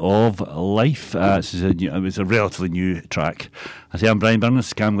side of life. It was a relatively new track. I say I'm Brian Byrne, this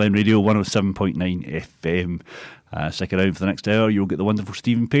is Cam Glen Radio 107.9 FM. Stick around for the next hour, you'll get the wonderful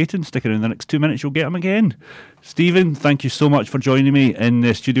Stephen Payton. Stick around the next 2 minutes, you'll get him again. Stephen, thank you so much for joining me in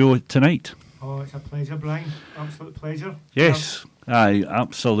the studio tonight. Oh, it's a pleasure, Brian. Absolute pleasure. Yes, aye,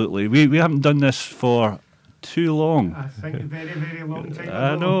 absolutely. We haven't done this for too long. I think a very, very long time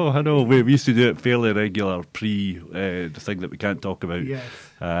I know. We used to do it fairly regular pre the thing that we can't talk about. Yes.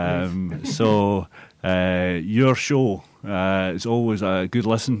 So your show is always a good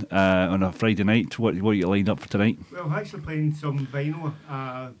listen on a Friday night. What you lined up for tonight? Well, I'm actually playing some vinyl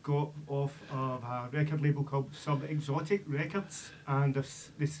got off of a record label called Sub Exotic Records, and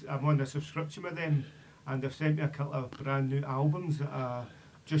I'm on a subscription with them, and they've sent me a couple of brand new albums that are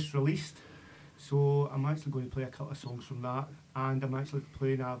just released. So I'm actually going to play a couple of songs from that, and I'm actually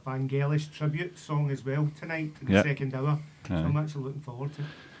playing a Vangelis tribute song as well tonight in the second hour. So I'm actually looking forward to it.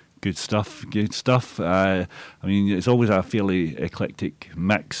 Good stuff. I mean, it's always a fairly eclectic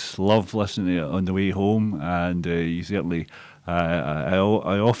mix. Love listening to it on the way home, and you certainly... I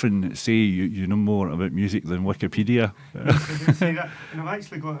often say you know more about music than Wikipedia. Yes, I do say that. And I've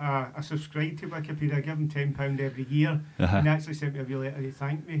actually got a subscribe to Wikipedia. I give them £10 every year, and they actually sent me a letter to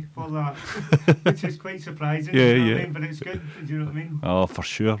thank me for that, which is quite surprising. You know what I mean? But it's good. Do you know what I mean? Oh, for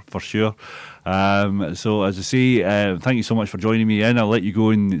sure. So as I say, thank you so much for joining me in. I'll let you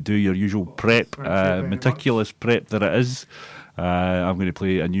go and do your usual prep, meticulous prep that it is. I'm going to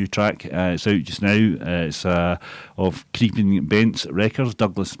play a new track. It's out just now. It's of Creeping Bent's records,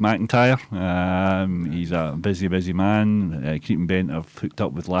 Douglas McIntyre. He's a busy man. Creeping Bent I've hooked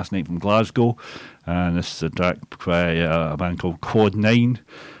up with last night from Glasgow, and this is a track by a band called Quad 9,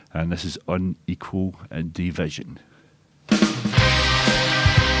 and this is Unequal Division.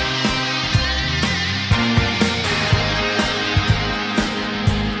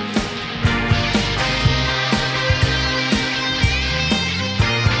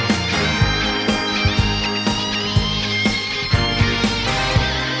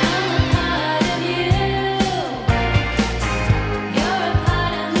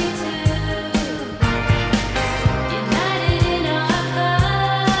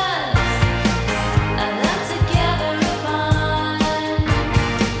 Together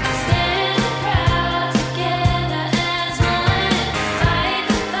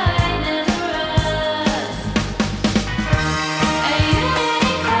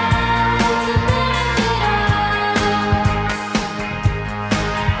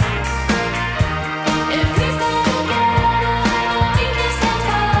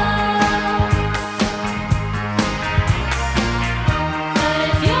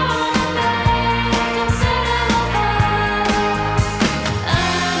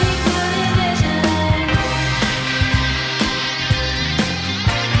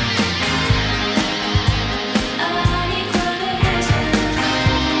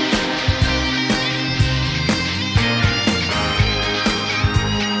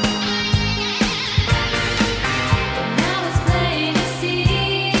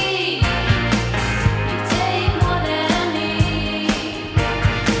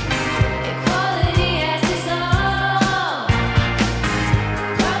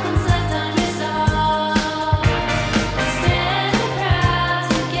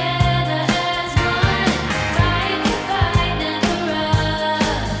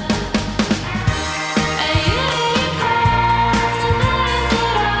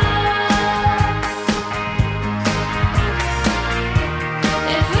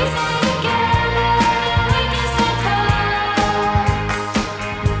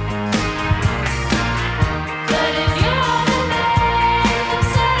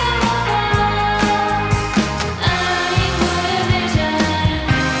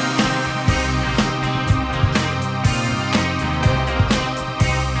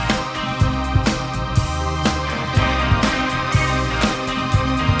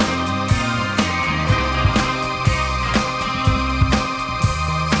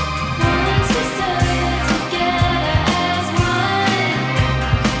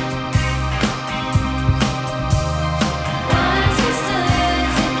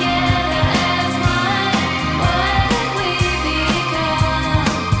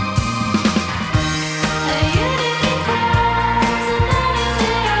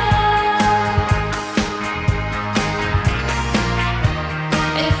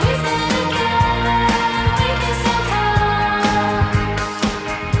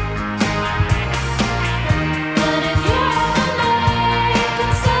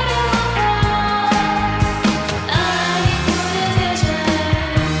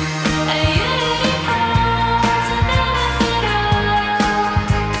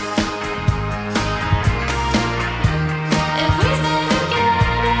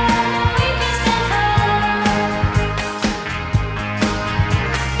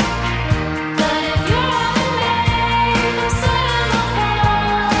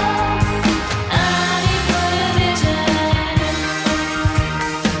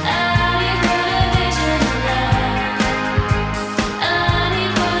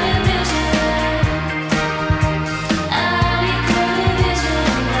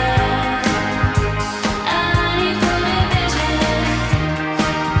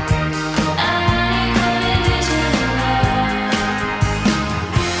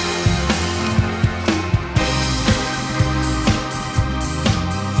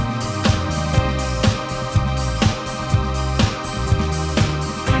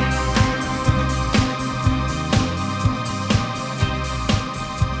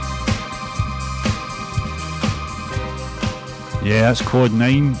Yeah, that's Quad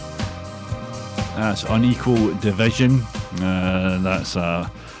 9. That's Unequal Division. That's a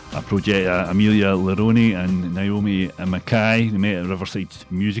project, Amelia Leroni and Naomi Mackay. They met at Riverside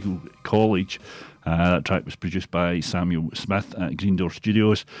Musical College. That track was produced by Samuel Smith at Green Door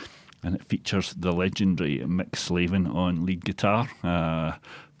Studios, and it features the legendary Mick Slavin on lead guitar.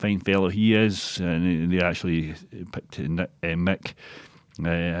 Fine fellow he is, and they actually picked Mick,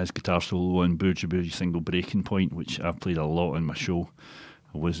 his guitar solo on Bougie Bougie single Breaking Point, which I've played a lot on my show,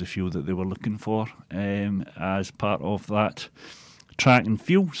 was the feel that they were looking for as part of that track and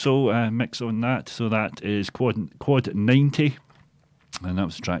feel. So mix on that. So that is Quad 90, and that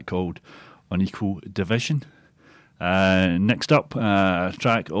was a track called Unequal Division. Next up, a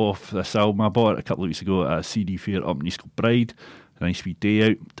track off this album. I bought it a couple of weeks ago at a CD fair up in East Kilbride. A nice wee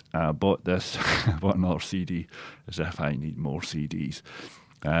day out. I bought this. I bought another CD as if I need more CDs.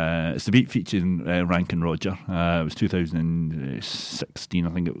 It's the beat featuring Rankin Roger. It was 2016, I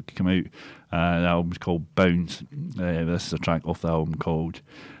think it came out. The album's called Bounce. This is a track off the album called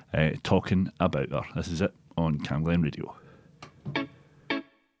Talking About Her. This is it on Cam Glen Radio.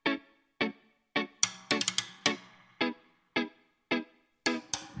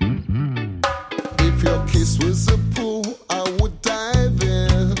 If your kiss was a pool, I would dive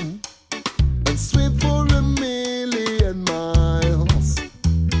in and swim for a million miles.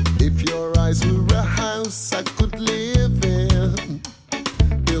 If your eyes were a house I could live in,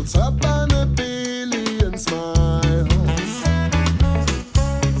 built up on a billion smiles.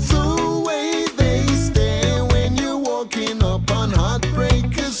 The way they stare when you're walking up on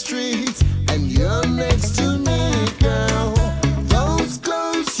Heartbreaker Street and you're next to me, girl. Those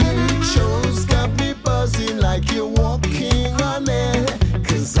clothes you chose got me buzzing like you're walking on air,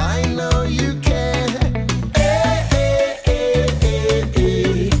 'cause I know you care. Hey, hey, hey, hey,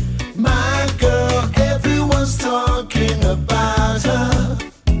 hey. My girl, everyone's talking about her.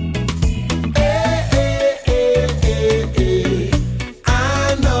 Hey, hey, hey, hey, hey.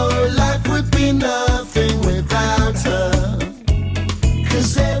 I know life would be nothing without her,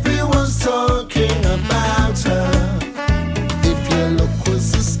 'cause everyone's talking about her. If your look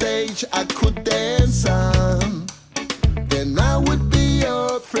was a stage I could dance on, then I would be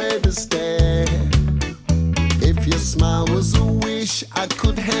your Fred Astaire. If your smile was a wish I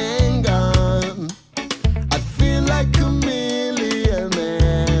could hang on, I'd feel like a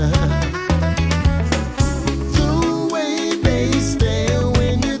millionaire. The way they stare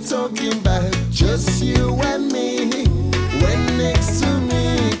when you're talking about just you and me, when next to me,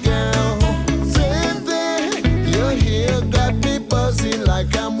 girl. There, your hair got me buzzing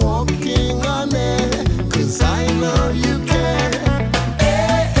like I'm walking on air, 'cause I know you care.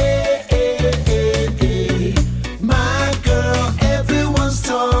 Hey, hey, hey, hey, hey. My girl, everyone's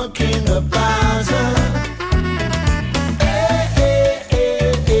talking about her. Hey, hey,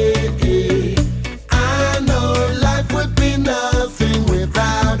 hey, hey, hey. I know life would be nothing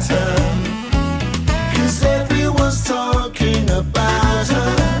without her, 'cause everyone's talking about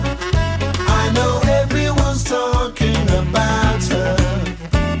her. I know everyone's talking about her.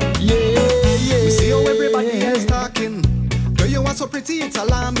 Yeah, yeah. We see how everybody else talking. Girl, you are so pretty, it's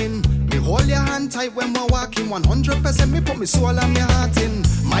alarming. Me hold your hand tight when we're walking. 100% me put me soul and me heart in.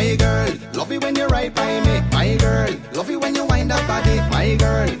 My girl, love it when you're right by me. My girl, love it when you wind that body. My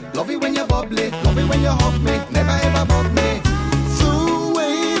girl, love it when you're bubbly. Love it when you hug me, never ever bug me. The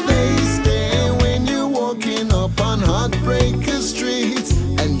way they stare when you're walking up on Heartbreaker Street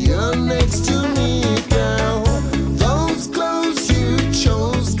and you're next to me, girl. Those clothes you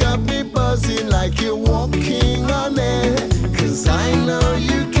chose got me buzzing like you're walking on air, 'cause I know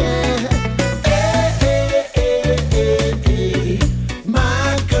you care. Hey, hey, hey, hey, hey.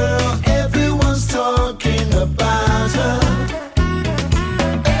 My girl, everyone's talking about her.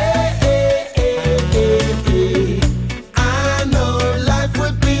 Hey, hey, hey, hey, hey. I know life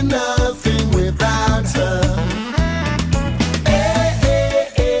would be nothing without her. Hey, hey,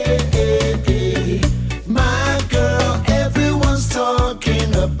 hey, hey, hey. My girl, everyone's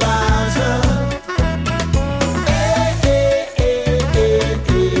talking about her. Hey, hey, hey, hey,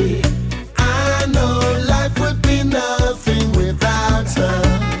 hey. I know life would be nothing without her,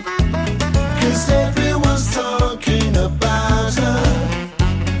 'cause everyone's talking about her.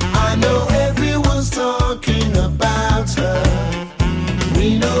 I know everyone's talking about her.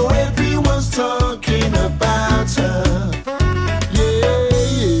 We know everyone's talking about her. Yeah,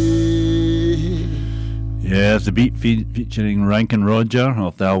 yeah. Yeah, it's the beat featuring Rankin Roger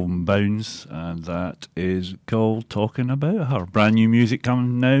off the album Bounce, and that is called Talking About Her. Brand new music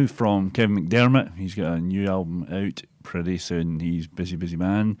coming now from Kevin McDermott. He's got a new album out pretty soon. He's busy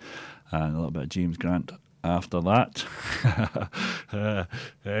man, and a little bit of James Grant after that.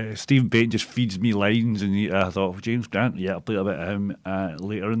 Stephen Payne just feeds me lines, and I thought, James Grant, yeah, I'll play a bit of him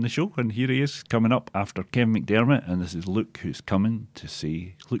later in the show. And here he is coming up after Kevin McDermott, and this is Look Who's Come to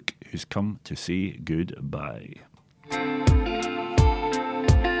Say Goodbye.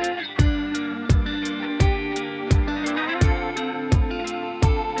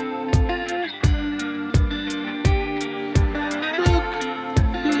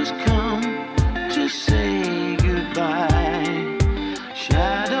 Say goodbye.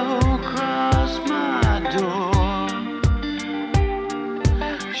 Shadow cross my door.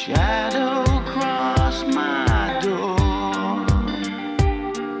 Shadow cross my door.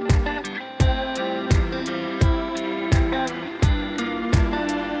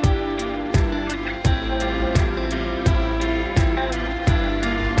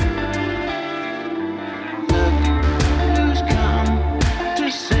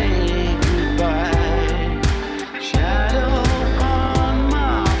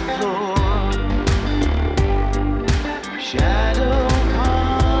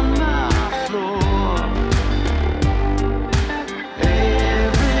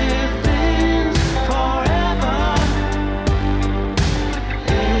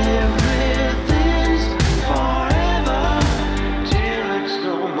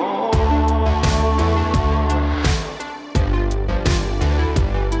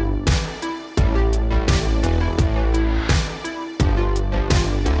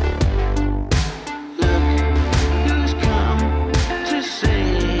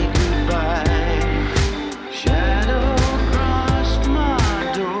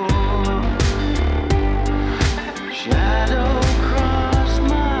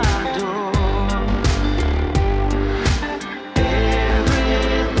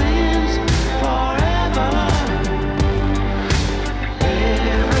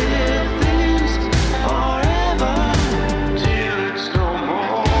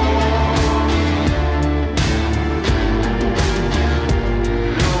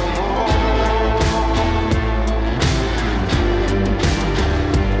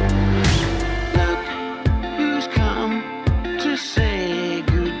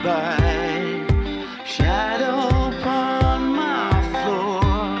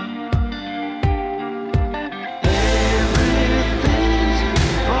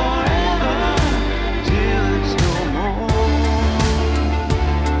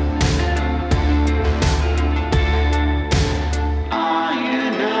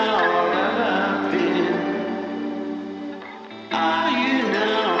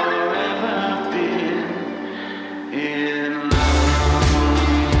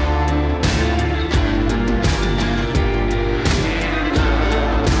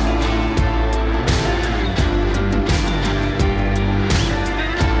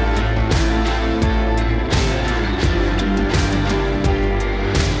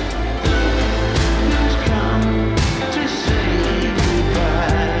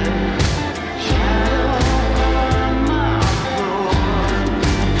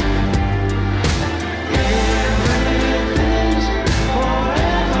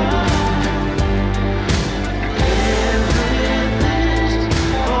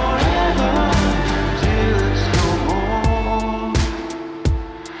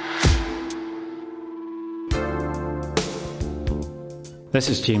 This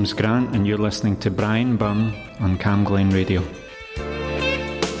is James Grant, and you're listening to Brian Byrne on Cam Glen Radio.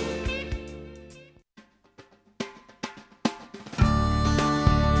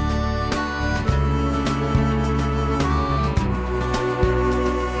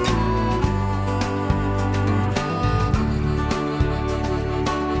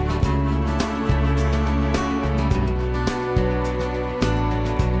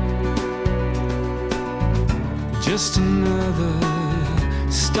 Just another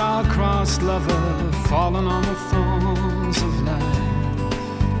star-crossed lover falling on the thorns of life.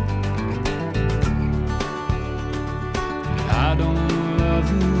 I don't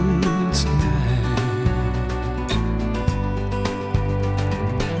love you tonight.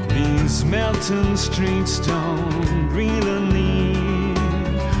 These melting streets don't really need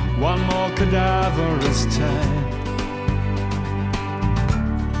one more cadaverous type.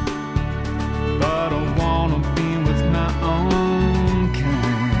 But I wanna be with my own kind.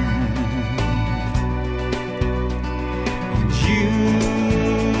 And you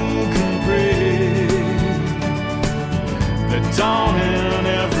can pray the dawning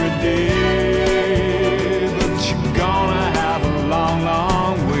every day, but you're gonna have a long,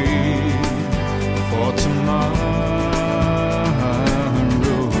 long way for tomorrow.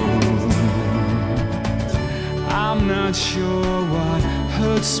 I'm not sure what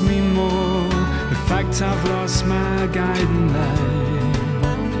hurts me more, if fact, I've lost my guiding light.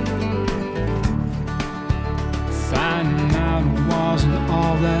 Finding out it wasn't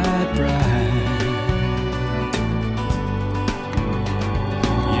all that bright.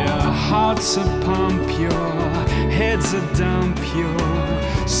 Your heart's a pump, your head's a dump, your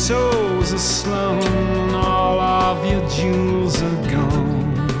soul's a slum, and all of your jewels are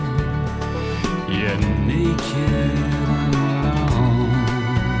gone. You're naked and alone,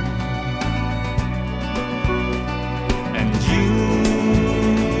 and you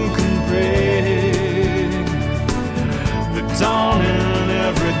can break the dawning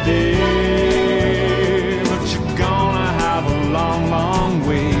every day, but you're gonna have a long, long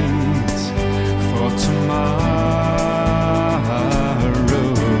wait for tomorrow.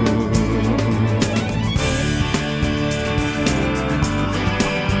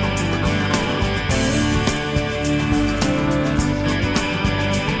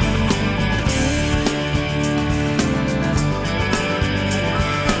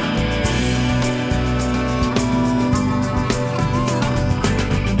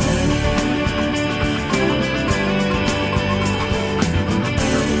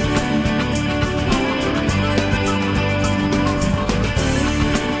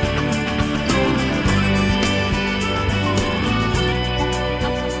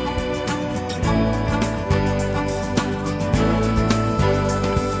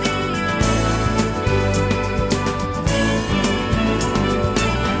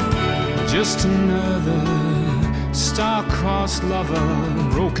 Just another star-crossed lover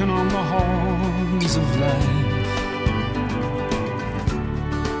broken on the horns of life.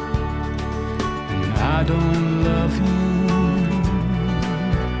 And I don't love you,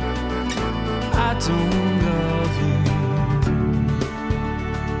 I don't love you,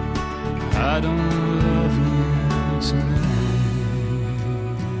 I don't love you tonight.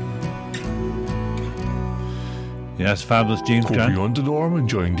 Yes, fabulous James Grant. Go beyond the norm and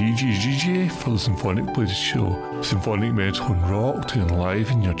join DJ for the Symphonic Blues Show. Symphonic Metal and Rock doing live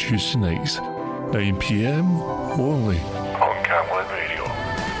in your Tuesday nights, 9 PM only on Camglen Radio.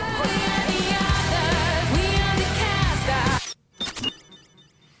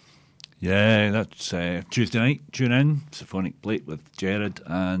 Yeah, that's Tuesday night. Tune in, Symphonic Plate with Jared,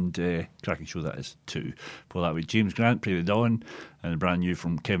 and cracking show that is too. For that with James Grant, Pray the Dawn, and brand new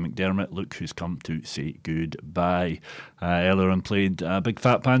from Kevin McDermott, Look Who's Come to Say Goodbye. Earlier on played Big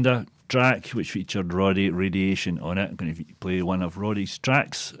Fat Panda track, which featured Roddy Radiation on it. I'm going to play one of Roddy's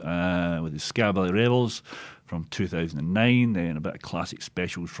tracks with the Skabilly Rebels from 2009, then a bit of classic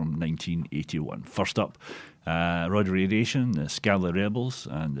specials from 1981. First up, Roddy Radiation, the Skabilly Rebels,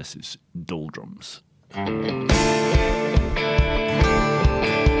 and this is Doldrums.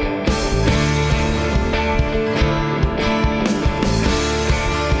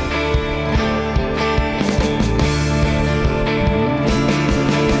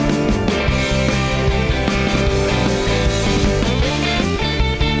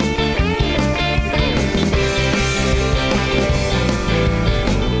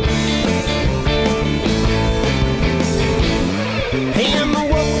 Hey, I'm a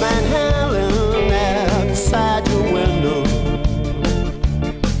workman howling outside your window.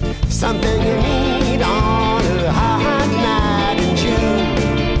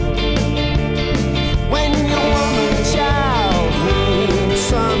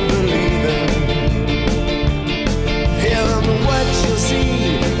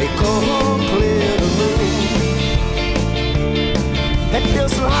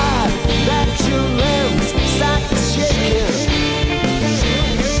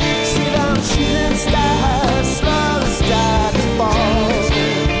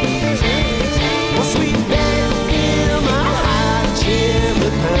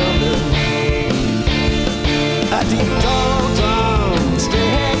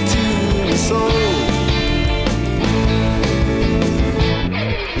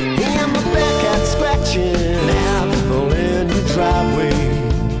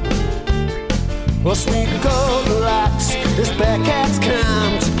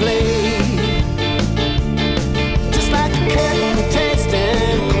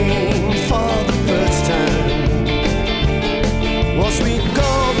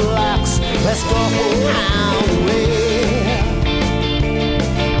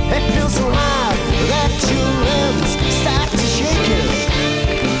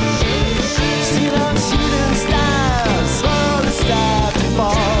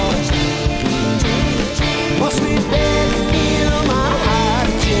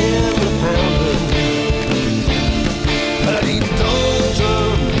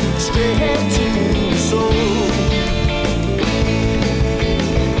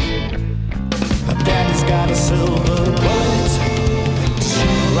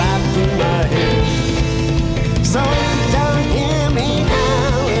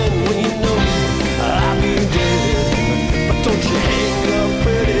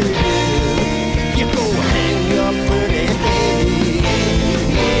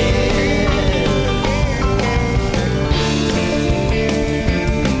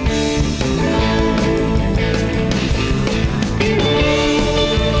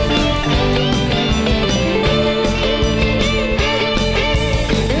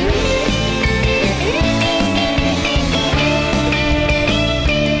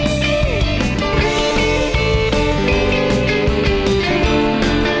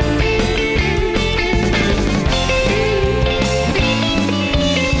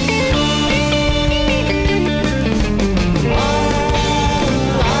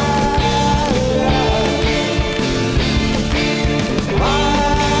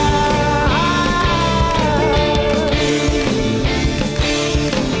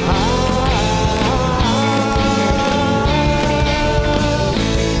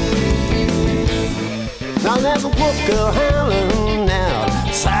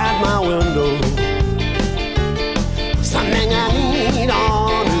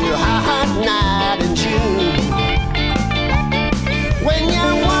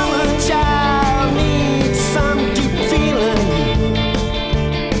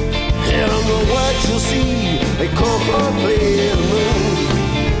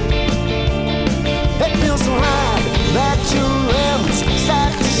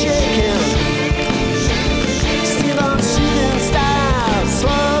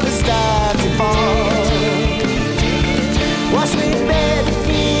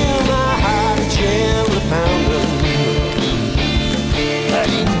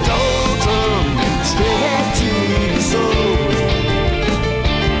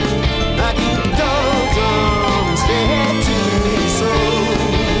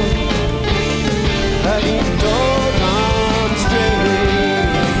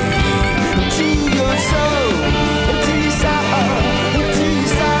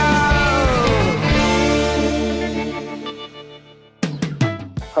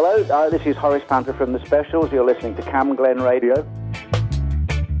 Hello, this is Horace Panther from The Specials. You're listening to Cam Glen Radio.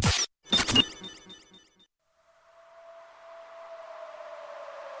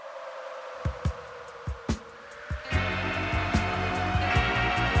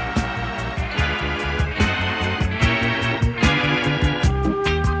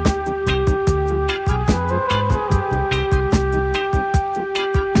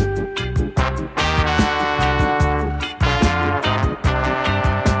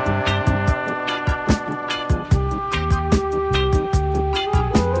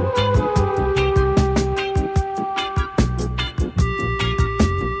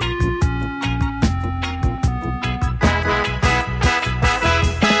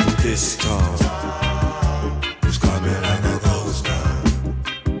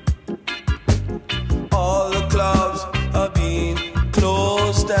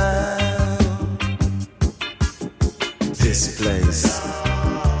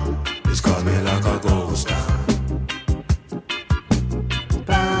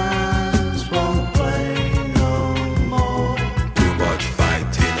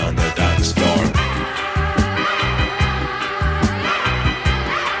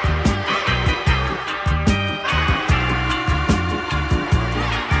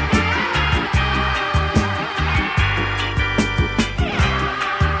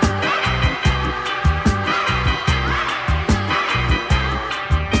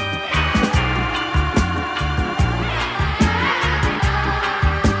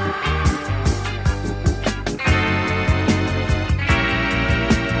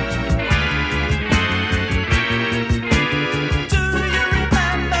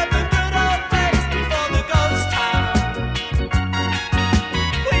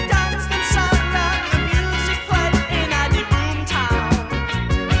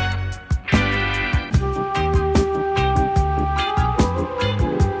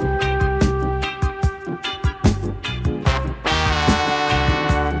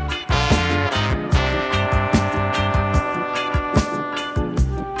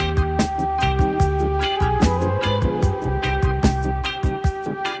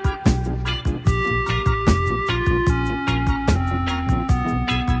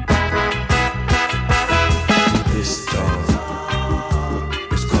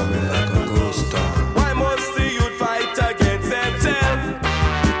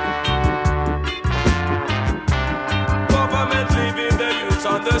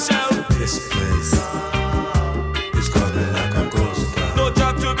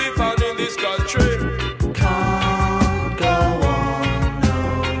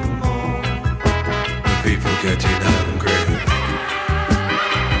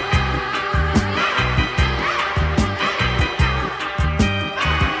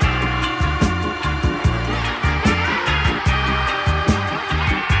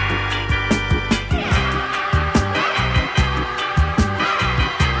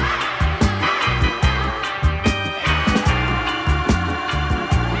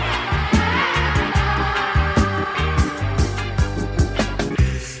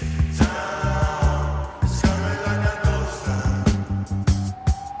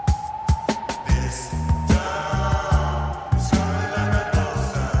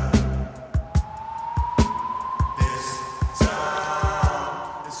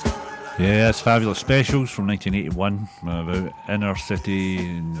 Yes, Fabulous Specials from 1981 about inner city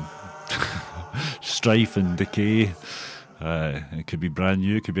and strife and decay. It could be brand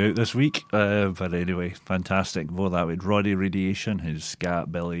new, it could be out this week, but anyway, fantastic. Before that, with Roddy Radiation, his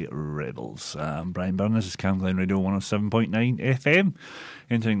Scat Billy Rebels. Brian Byrne, this is Cam Glen Radio 107.9 FM.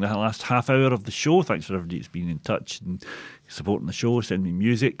 Entering the last half hour of the show. Thanks for everybody that's been in touch and supporting the show, sending me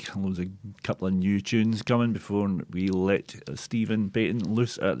music. There's a couple of new tunes coming before we let Stephen Payton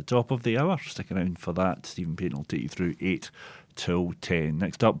loose at the top of the hour. Stick around for that. Stephen Payton will take you through 8 till 10.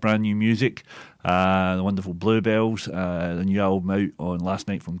 Next up, brand new music. The wonderful Bluebells, the new album out on last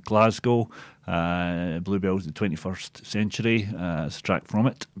night from Glasgow. Bluebells, the 21st Century. It's a track from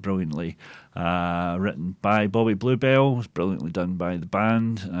it, brilliantly written by Bobby Bluebell, brilliantly done by the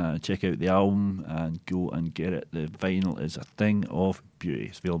band. Check out the album and go and get it. The vinyl is a thing of beauty.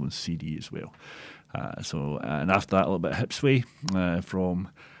 It's available on CD as well. And after that, a little bit of Hipsway from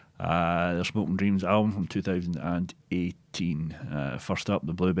their Smoking Dreams album from 2018. First up,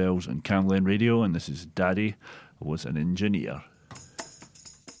 the Bluebells and Cam Glen Radio, and this is Daddy Was an Engineer.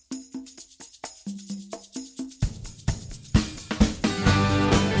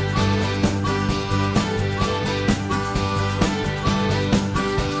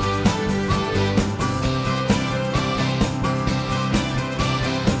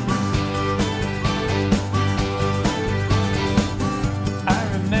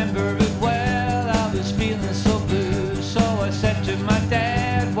 I remember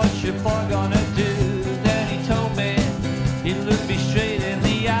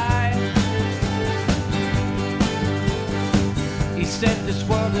said this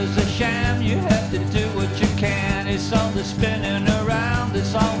world is a sham, you have to do what you can. It's all the spinning around,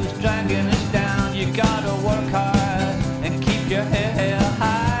 it's always dragging us down. You gotta work hard and keep your head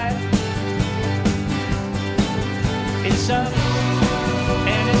high. It's up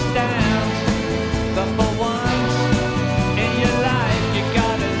and it's down, but for once in your life you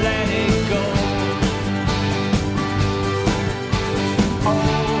gotta let it go.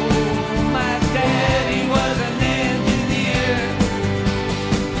 Oh, my daddy was an engineer.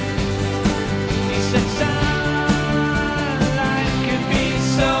 He said, son, life could be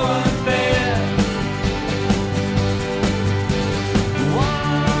so unfair.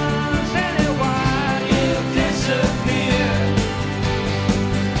 Once in a while you'll disappear.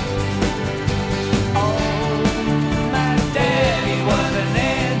 Oh, my daddy was an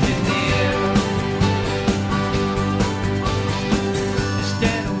engineer.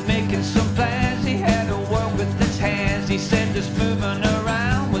 Instead of making some plans, he had to work with his hands. He said this moving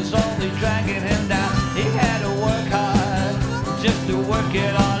around was only dragging him down. He had to work hard just to work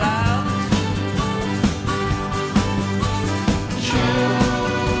it all out. True,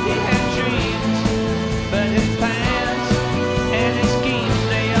 he had dreams, but his plans and his schemes,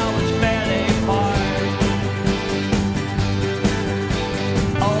 they always fell apart.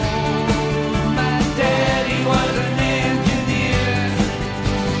 Oh, my daddy was an engineer.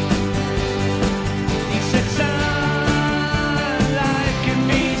 He said, son, life can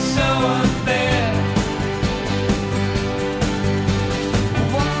be so unfair.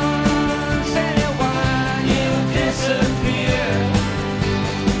 Once in a while you disappear.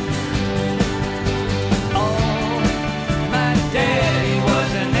 Oh, my daddy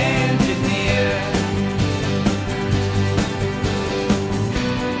was an engineer.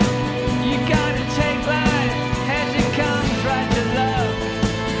 You gotta take life as it comes, right to love.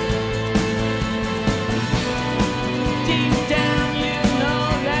 Deep down you know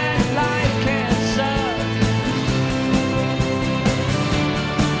that life can suck.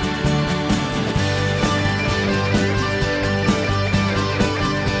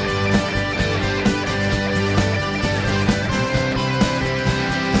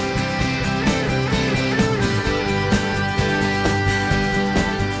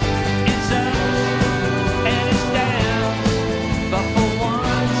 It's up and it's down, but for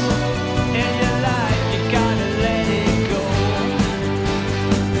once in your life you gotta let it go.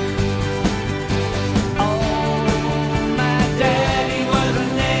 Oh, my daddy was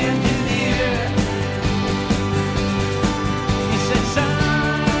an engineer. He said,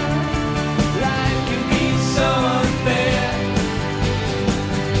 son, life can be so unfair.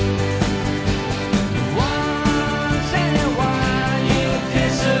 Once in a while you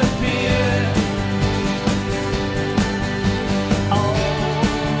disappear. Oh,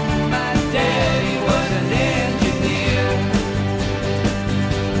 my daddy was an engineer.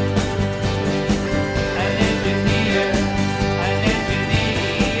 An engineer, an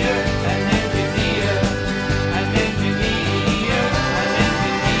engineer, an engineer, an engineer, an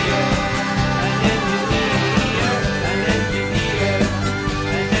engineer, an engineer, an engineer,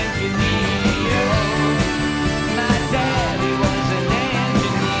 an engineer. My daddy was an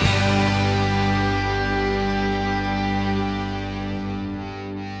engineer.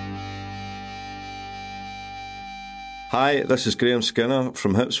 Hi, this is Graham Skinner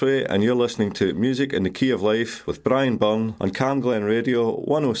from Hipsway, and you're listening to Music in the Key of Life with Brian Byrne on Camglen Radio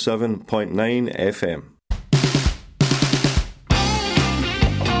 107.9 FM.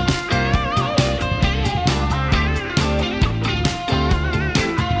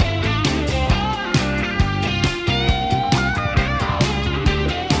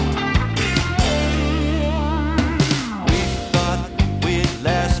 We'd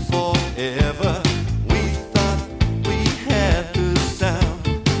last forever. We thought we had the sound.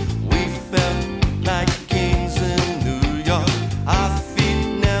 We felt like kings in New York. Our feet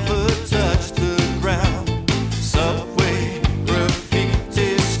never touched the ground. Subway,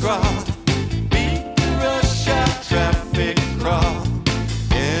 graffiti scrawl, beat the rush hour traffic crawl.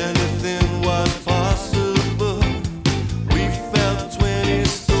 Anything was possible. We felt 20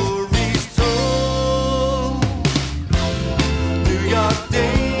 stories told. New York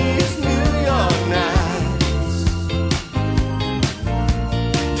days, New York nights,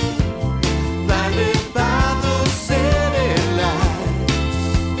 blinded by those city lights.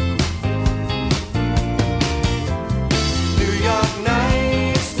 New York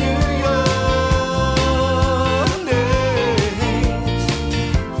nights, New York days,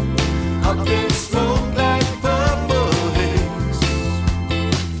 up in smoke like purple haze.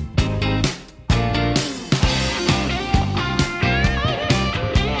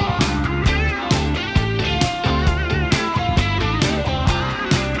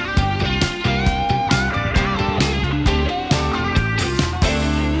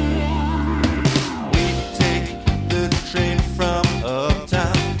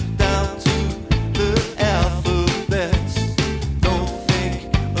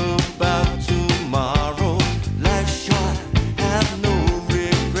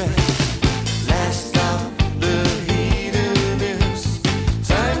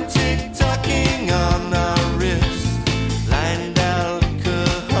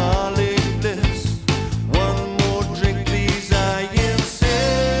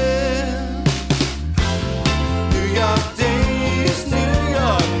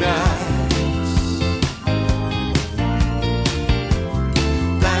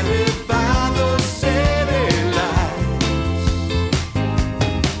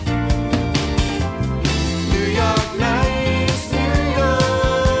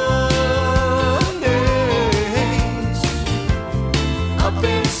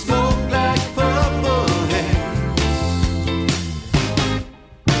 smoke like purple haze.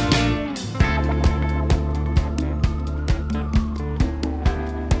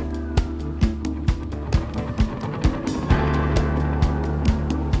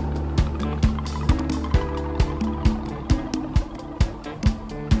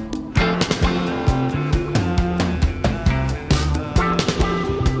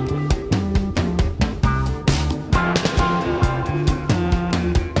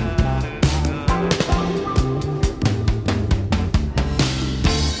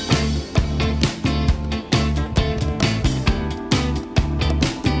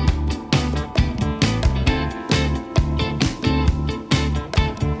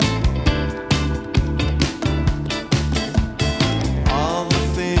 All the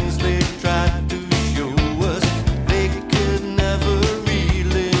things they tried to show us, they could never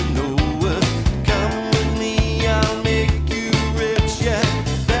really know us. Come with me, I'll make you rich. Yeah,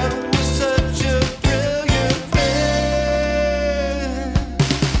 that was such a brilliant plan.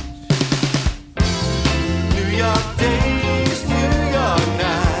 New York days, New York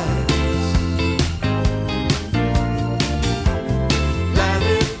nights,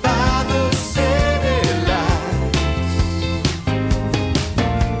 blinded by the city lights.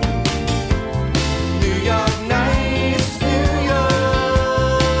 New York nights, New York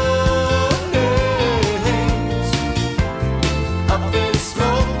days, up in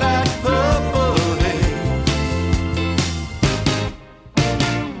smoke like purple haze.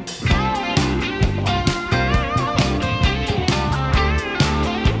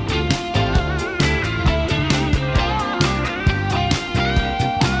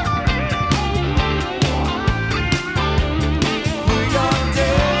 New York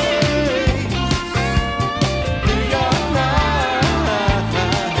days, New York nights, New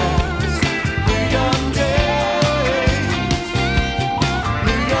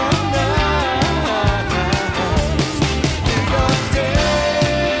York days,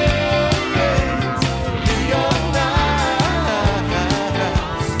 New York nights,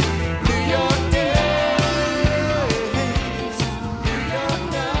 New York days, New York nights, New York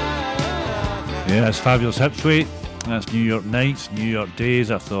days. Yeah, that's Fabulous Hipsway. That's New York Nights, New York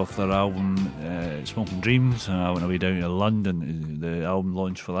Days, off their album Smoking Dreams. I went away down to London, the album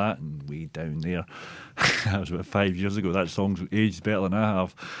launch for that, and way down there. That was about 5 years ago. That song's aged better than I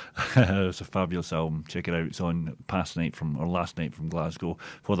have. It's a fabulous album. Check it out. It's on Last Night from Glasgow.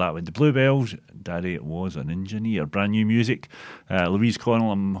 For that went the Bluebells. Daddy was an engineer. Brand new music. Louise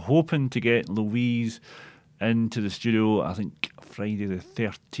Connell. I'm hoping to get Louise into the studio, I think Friday the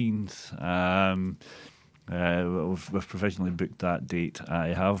 13th. We've provisionally booked that date. I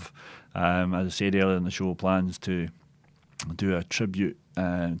have, as I said earlier in the show, plans to do a tribute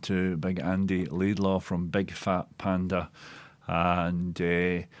to Big Andy Laidlaw from Big Fat Panda, and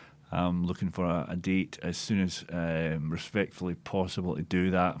I'm looking for a date as soon as respectfully possible to do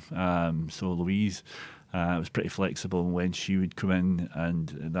that. So Louise was pretty flexible when she would come in, and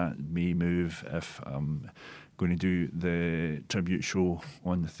that may move if I'm going to do the tribute show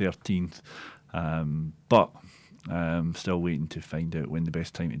on the 13th. But I'm still waiting to find out when the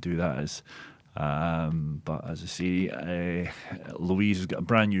best time to do that is. But as I say, Louise has got a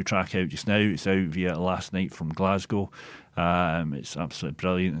brand new track out just now. It's out via Last Night from Glasgow. It's absolutely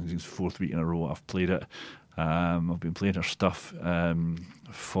brilliant. I think it's the fourth week in a row I've played it. I've been playing her stuff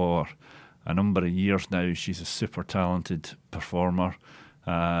for a number of years now. She's a super talented performer,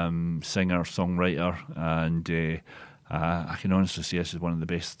 singer, songwriter, and I can honestly say this is one of the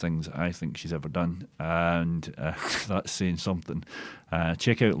best things I think she's ever done, and that's saying something.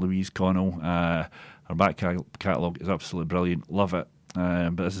 Check out Louise Connell. Her back catalogue is absolutely brilliant. Love it.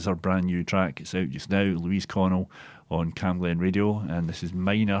 But this is her brand new track. It's out just now. Louise Connell on Camglen Radio, and this is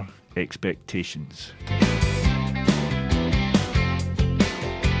Minor Expectations.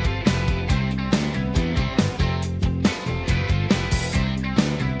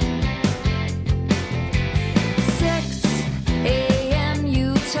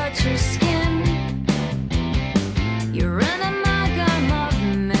 Your skin, you're an amalgam of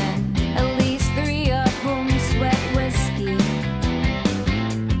men, at least 3 of whom sweat whiskey.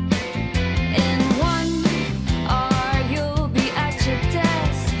 In one, or you'll be at your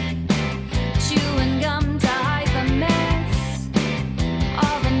desk, chewing gum.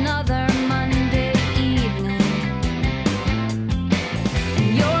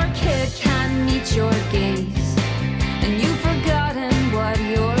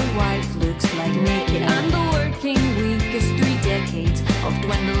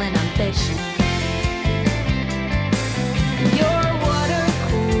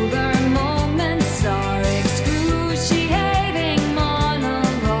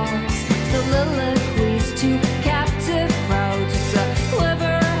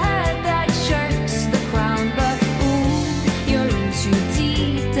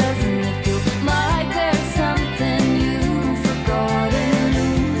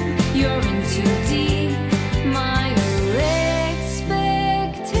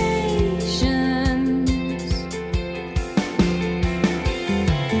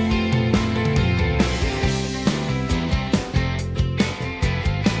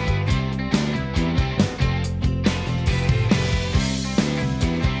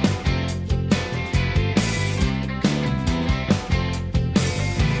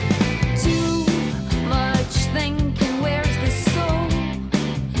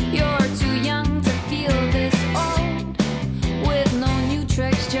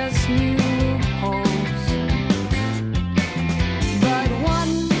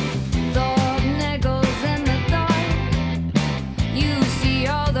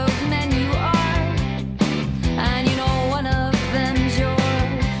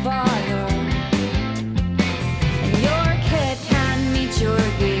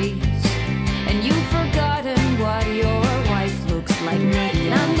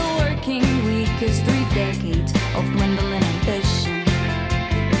 and the working week is 3 decades of dwindling ambition.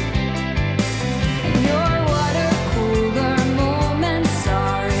 And your water cooler moments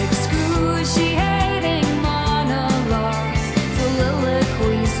are excruciating monologues,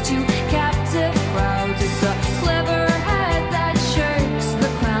 soliloquies to captive crowds. It's a clever head that shirks the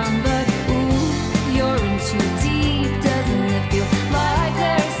crown, but ooh, you're in too deep. Doesn't it feel like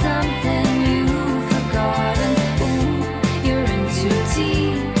there's something you've forgotten? Ooh, you're in too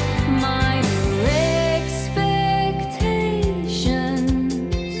deep. Minor expectations.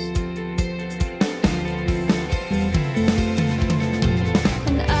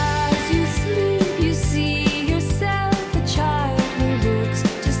 And as you sleep, you see yourself, a child who looks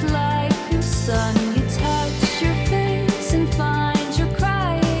just like your son. You touch your face and find your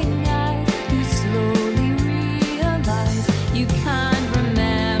crying eyes. You slowly realize you can't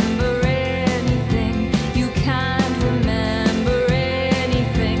remember anything. You can't remember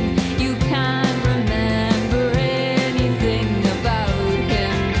anything. You can't remember anything about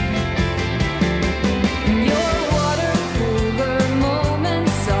him. And your water cooler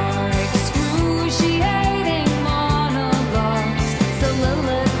moments are excruciating monologues,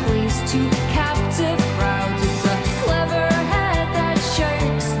 soliloquies to captive crowds. It's a clever head that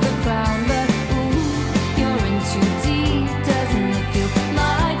shirks the crown, but ooh, you're in too deep. Doesn't it feel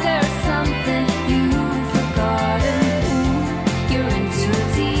like there's something you've forgotten? Ooh, you're in too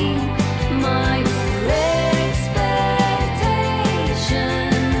deep. Minor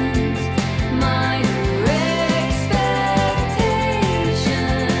expectations. Minor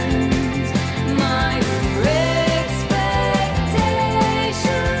expectations. Minor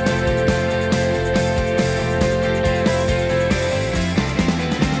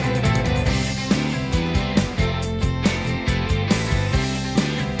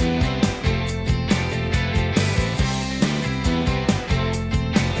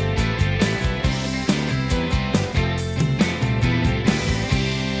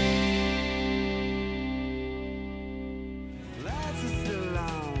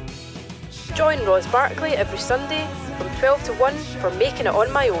Join Roz Barkley every Sunday from 12 to 1 for Making It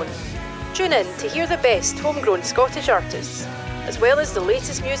On My Own. Tune in to hear the best homegrown Scottish artists, as well as the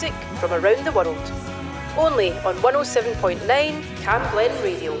latest music from around the world. Only on 107.9 Cam Glen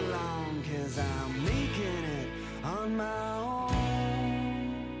Radio.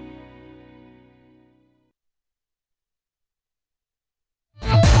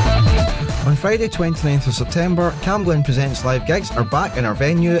 On Friday 29th of September, Cam Glen Presents live gigs are back in our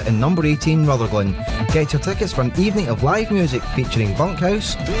venue in number 18 Rutherglen. Get your tickets for an evening of live music featuring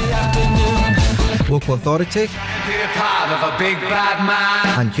Bunkhouse, Local Authority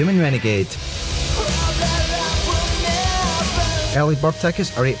and Human Renegade. Early bird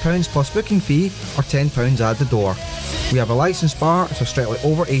tickets are £8 plus booking fee or £10 at the door. We have a licensed bar, so strictly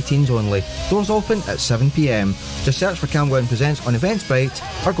over 18s only. Doors open at 7 p.m. Just search for Cam Glen Presents on Eventbrite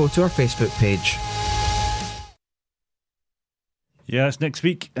or go to our Facebook page. Yeah, it's next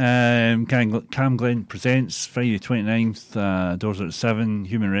week. Cam Glen Presents, Friday 29th. Doors are at 7.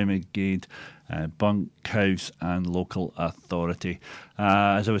 Human Renegade, Bunkhouse and Local Authority.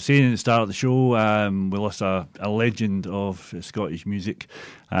 As I was saying at the start of the show, we lost a legend of Scottish music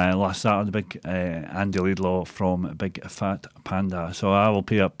last Saturday, big Andy Laidlaw from Big Fat Panda. So I will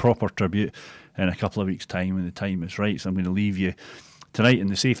pay a proper tribute in a couple of weeks' time when the time is right. So I'm going to leave you tonight in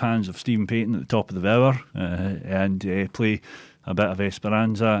the safe hands of Stephen Payton at the top of the hour and play a bit of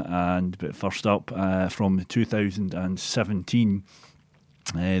Esperanza. But first up, from 2017,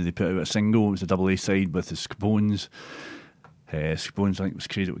 they put out a single. It was a double A side with the Scapones. Scapones, I think, was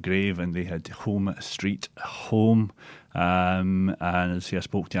Cradle to Grave, and they had Home Street Home. And as I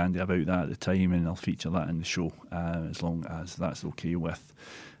spoke to Andy about that at the time, and I'll feature that in the show as long as that's okay with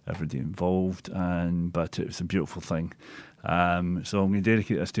everybody involved. But it was a beautiful thing. So I'm going to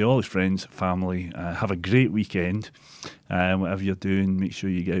dedicate this to all his friends, family. Have a great weekend. Whatever you're doing, make sure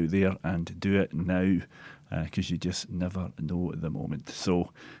you get out there and do it now, because you just never know at the moment. So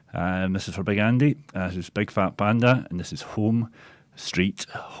this is for Big Andy, this is Big Fat Panda, and this is Home Street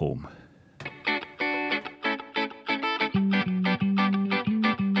Home.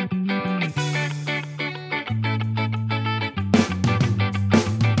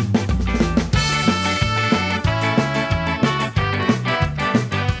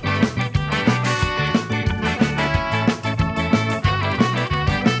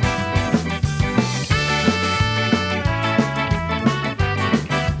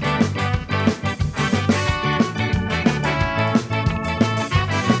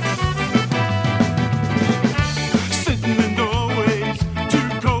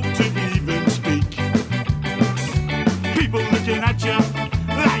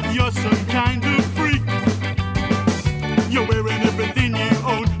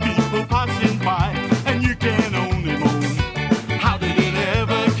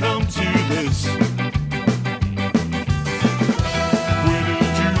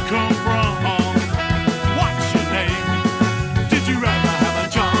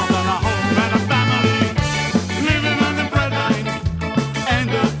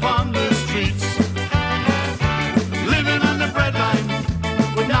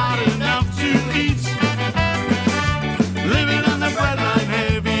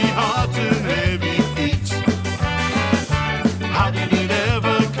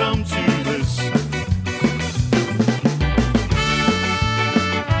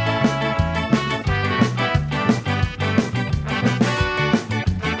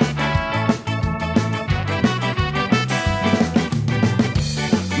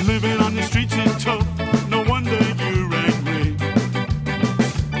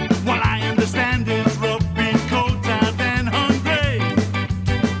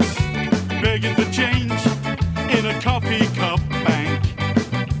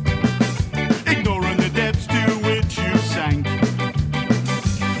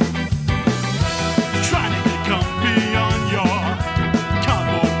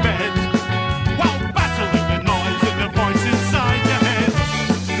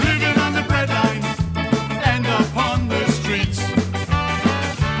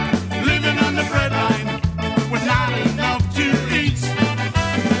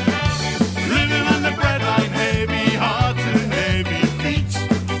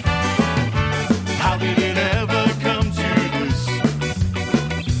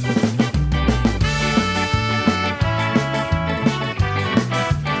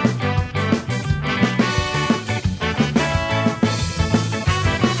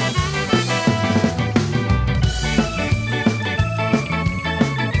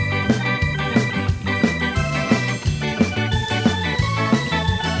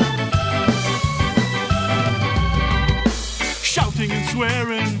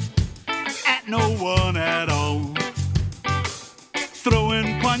 swearing at no one at all,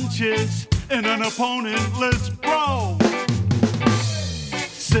 throwing punches in an opponentless brawl,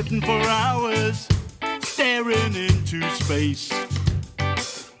 sitting for hours staring into space,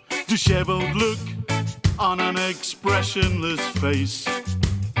 disheveled look on an expressionless face.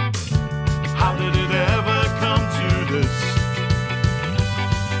 How did it ever come to this?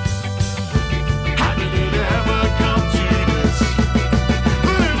 How did it ever come to this?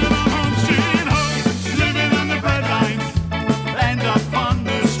 Living on Home Street, home, living on the breadline, end up on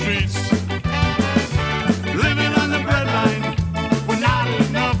the streets. Living on the breadline, we're not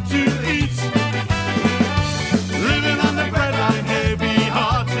enough to eat. Living on the breadline, heavy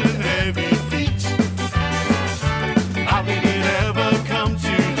hearts and heavy feet. How did it ever come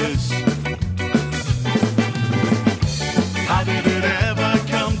to this? How did it ever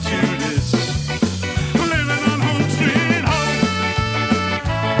come to this? Living on Home Street, home.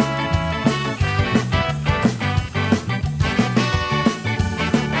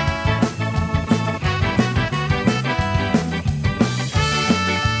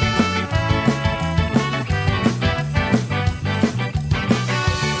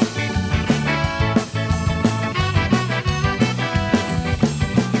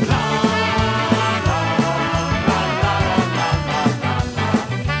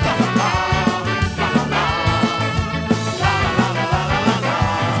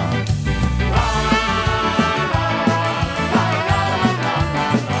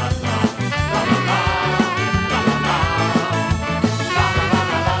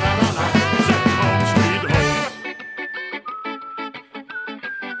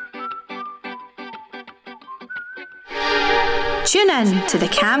 Tune in to the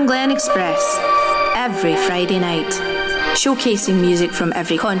Cam Glen Express every Friday night, showcasing music from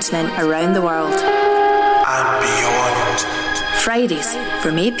every continent around the world. And beyond. Fridays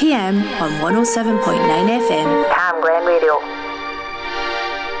from 8 p.m. on 107.9 FM. Cam Glen Radio.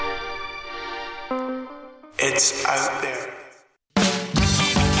 It's out there.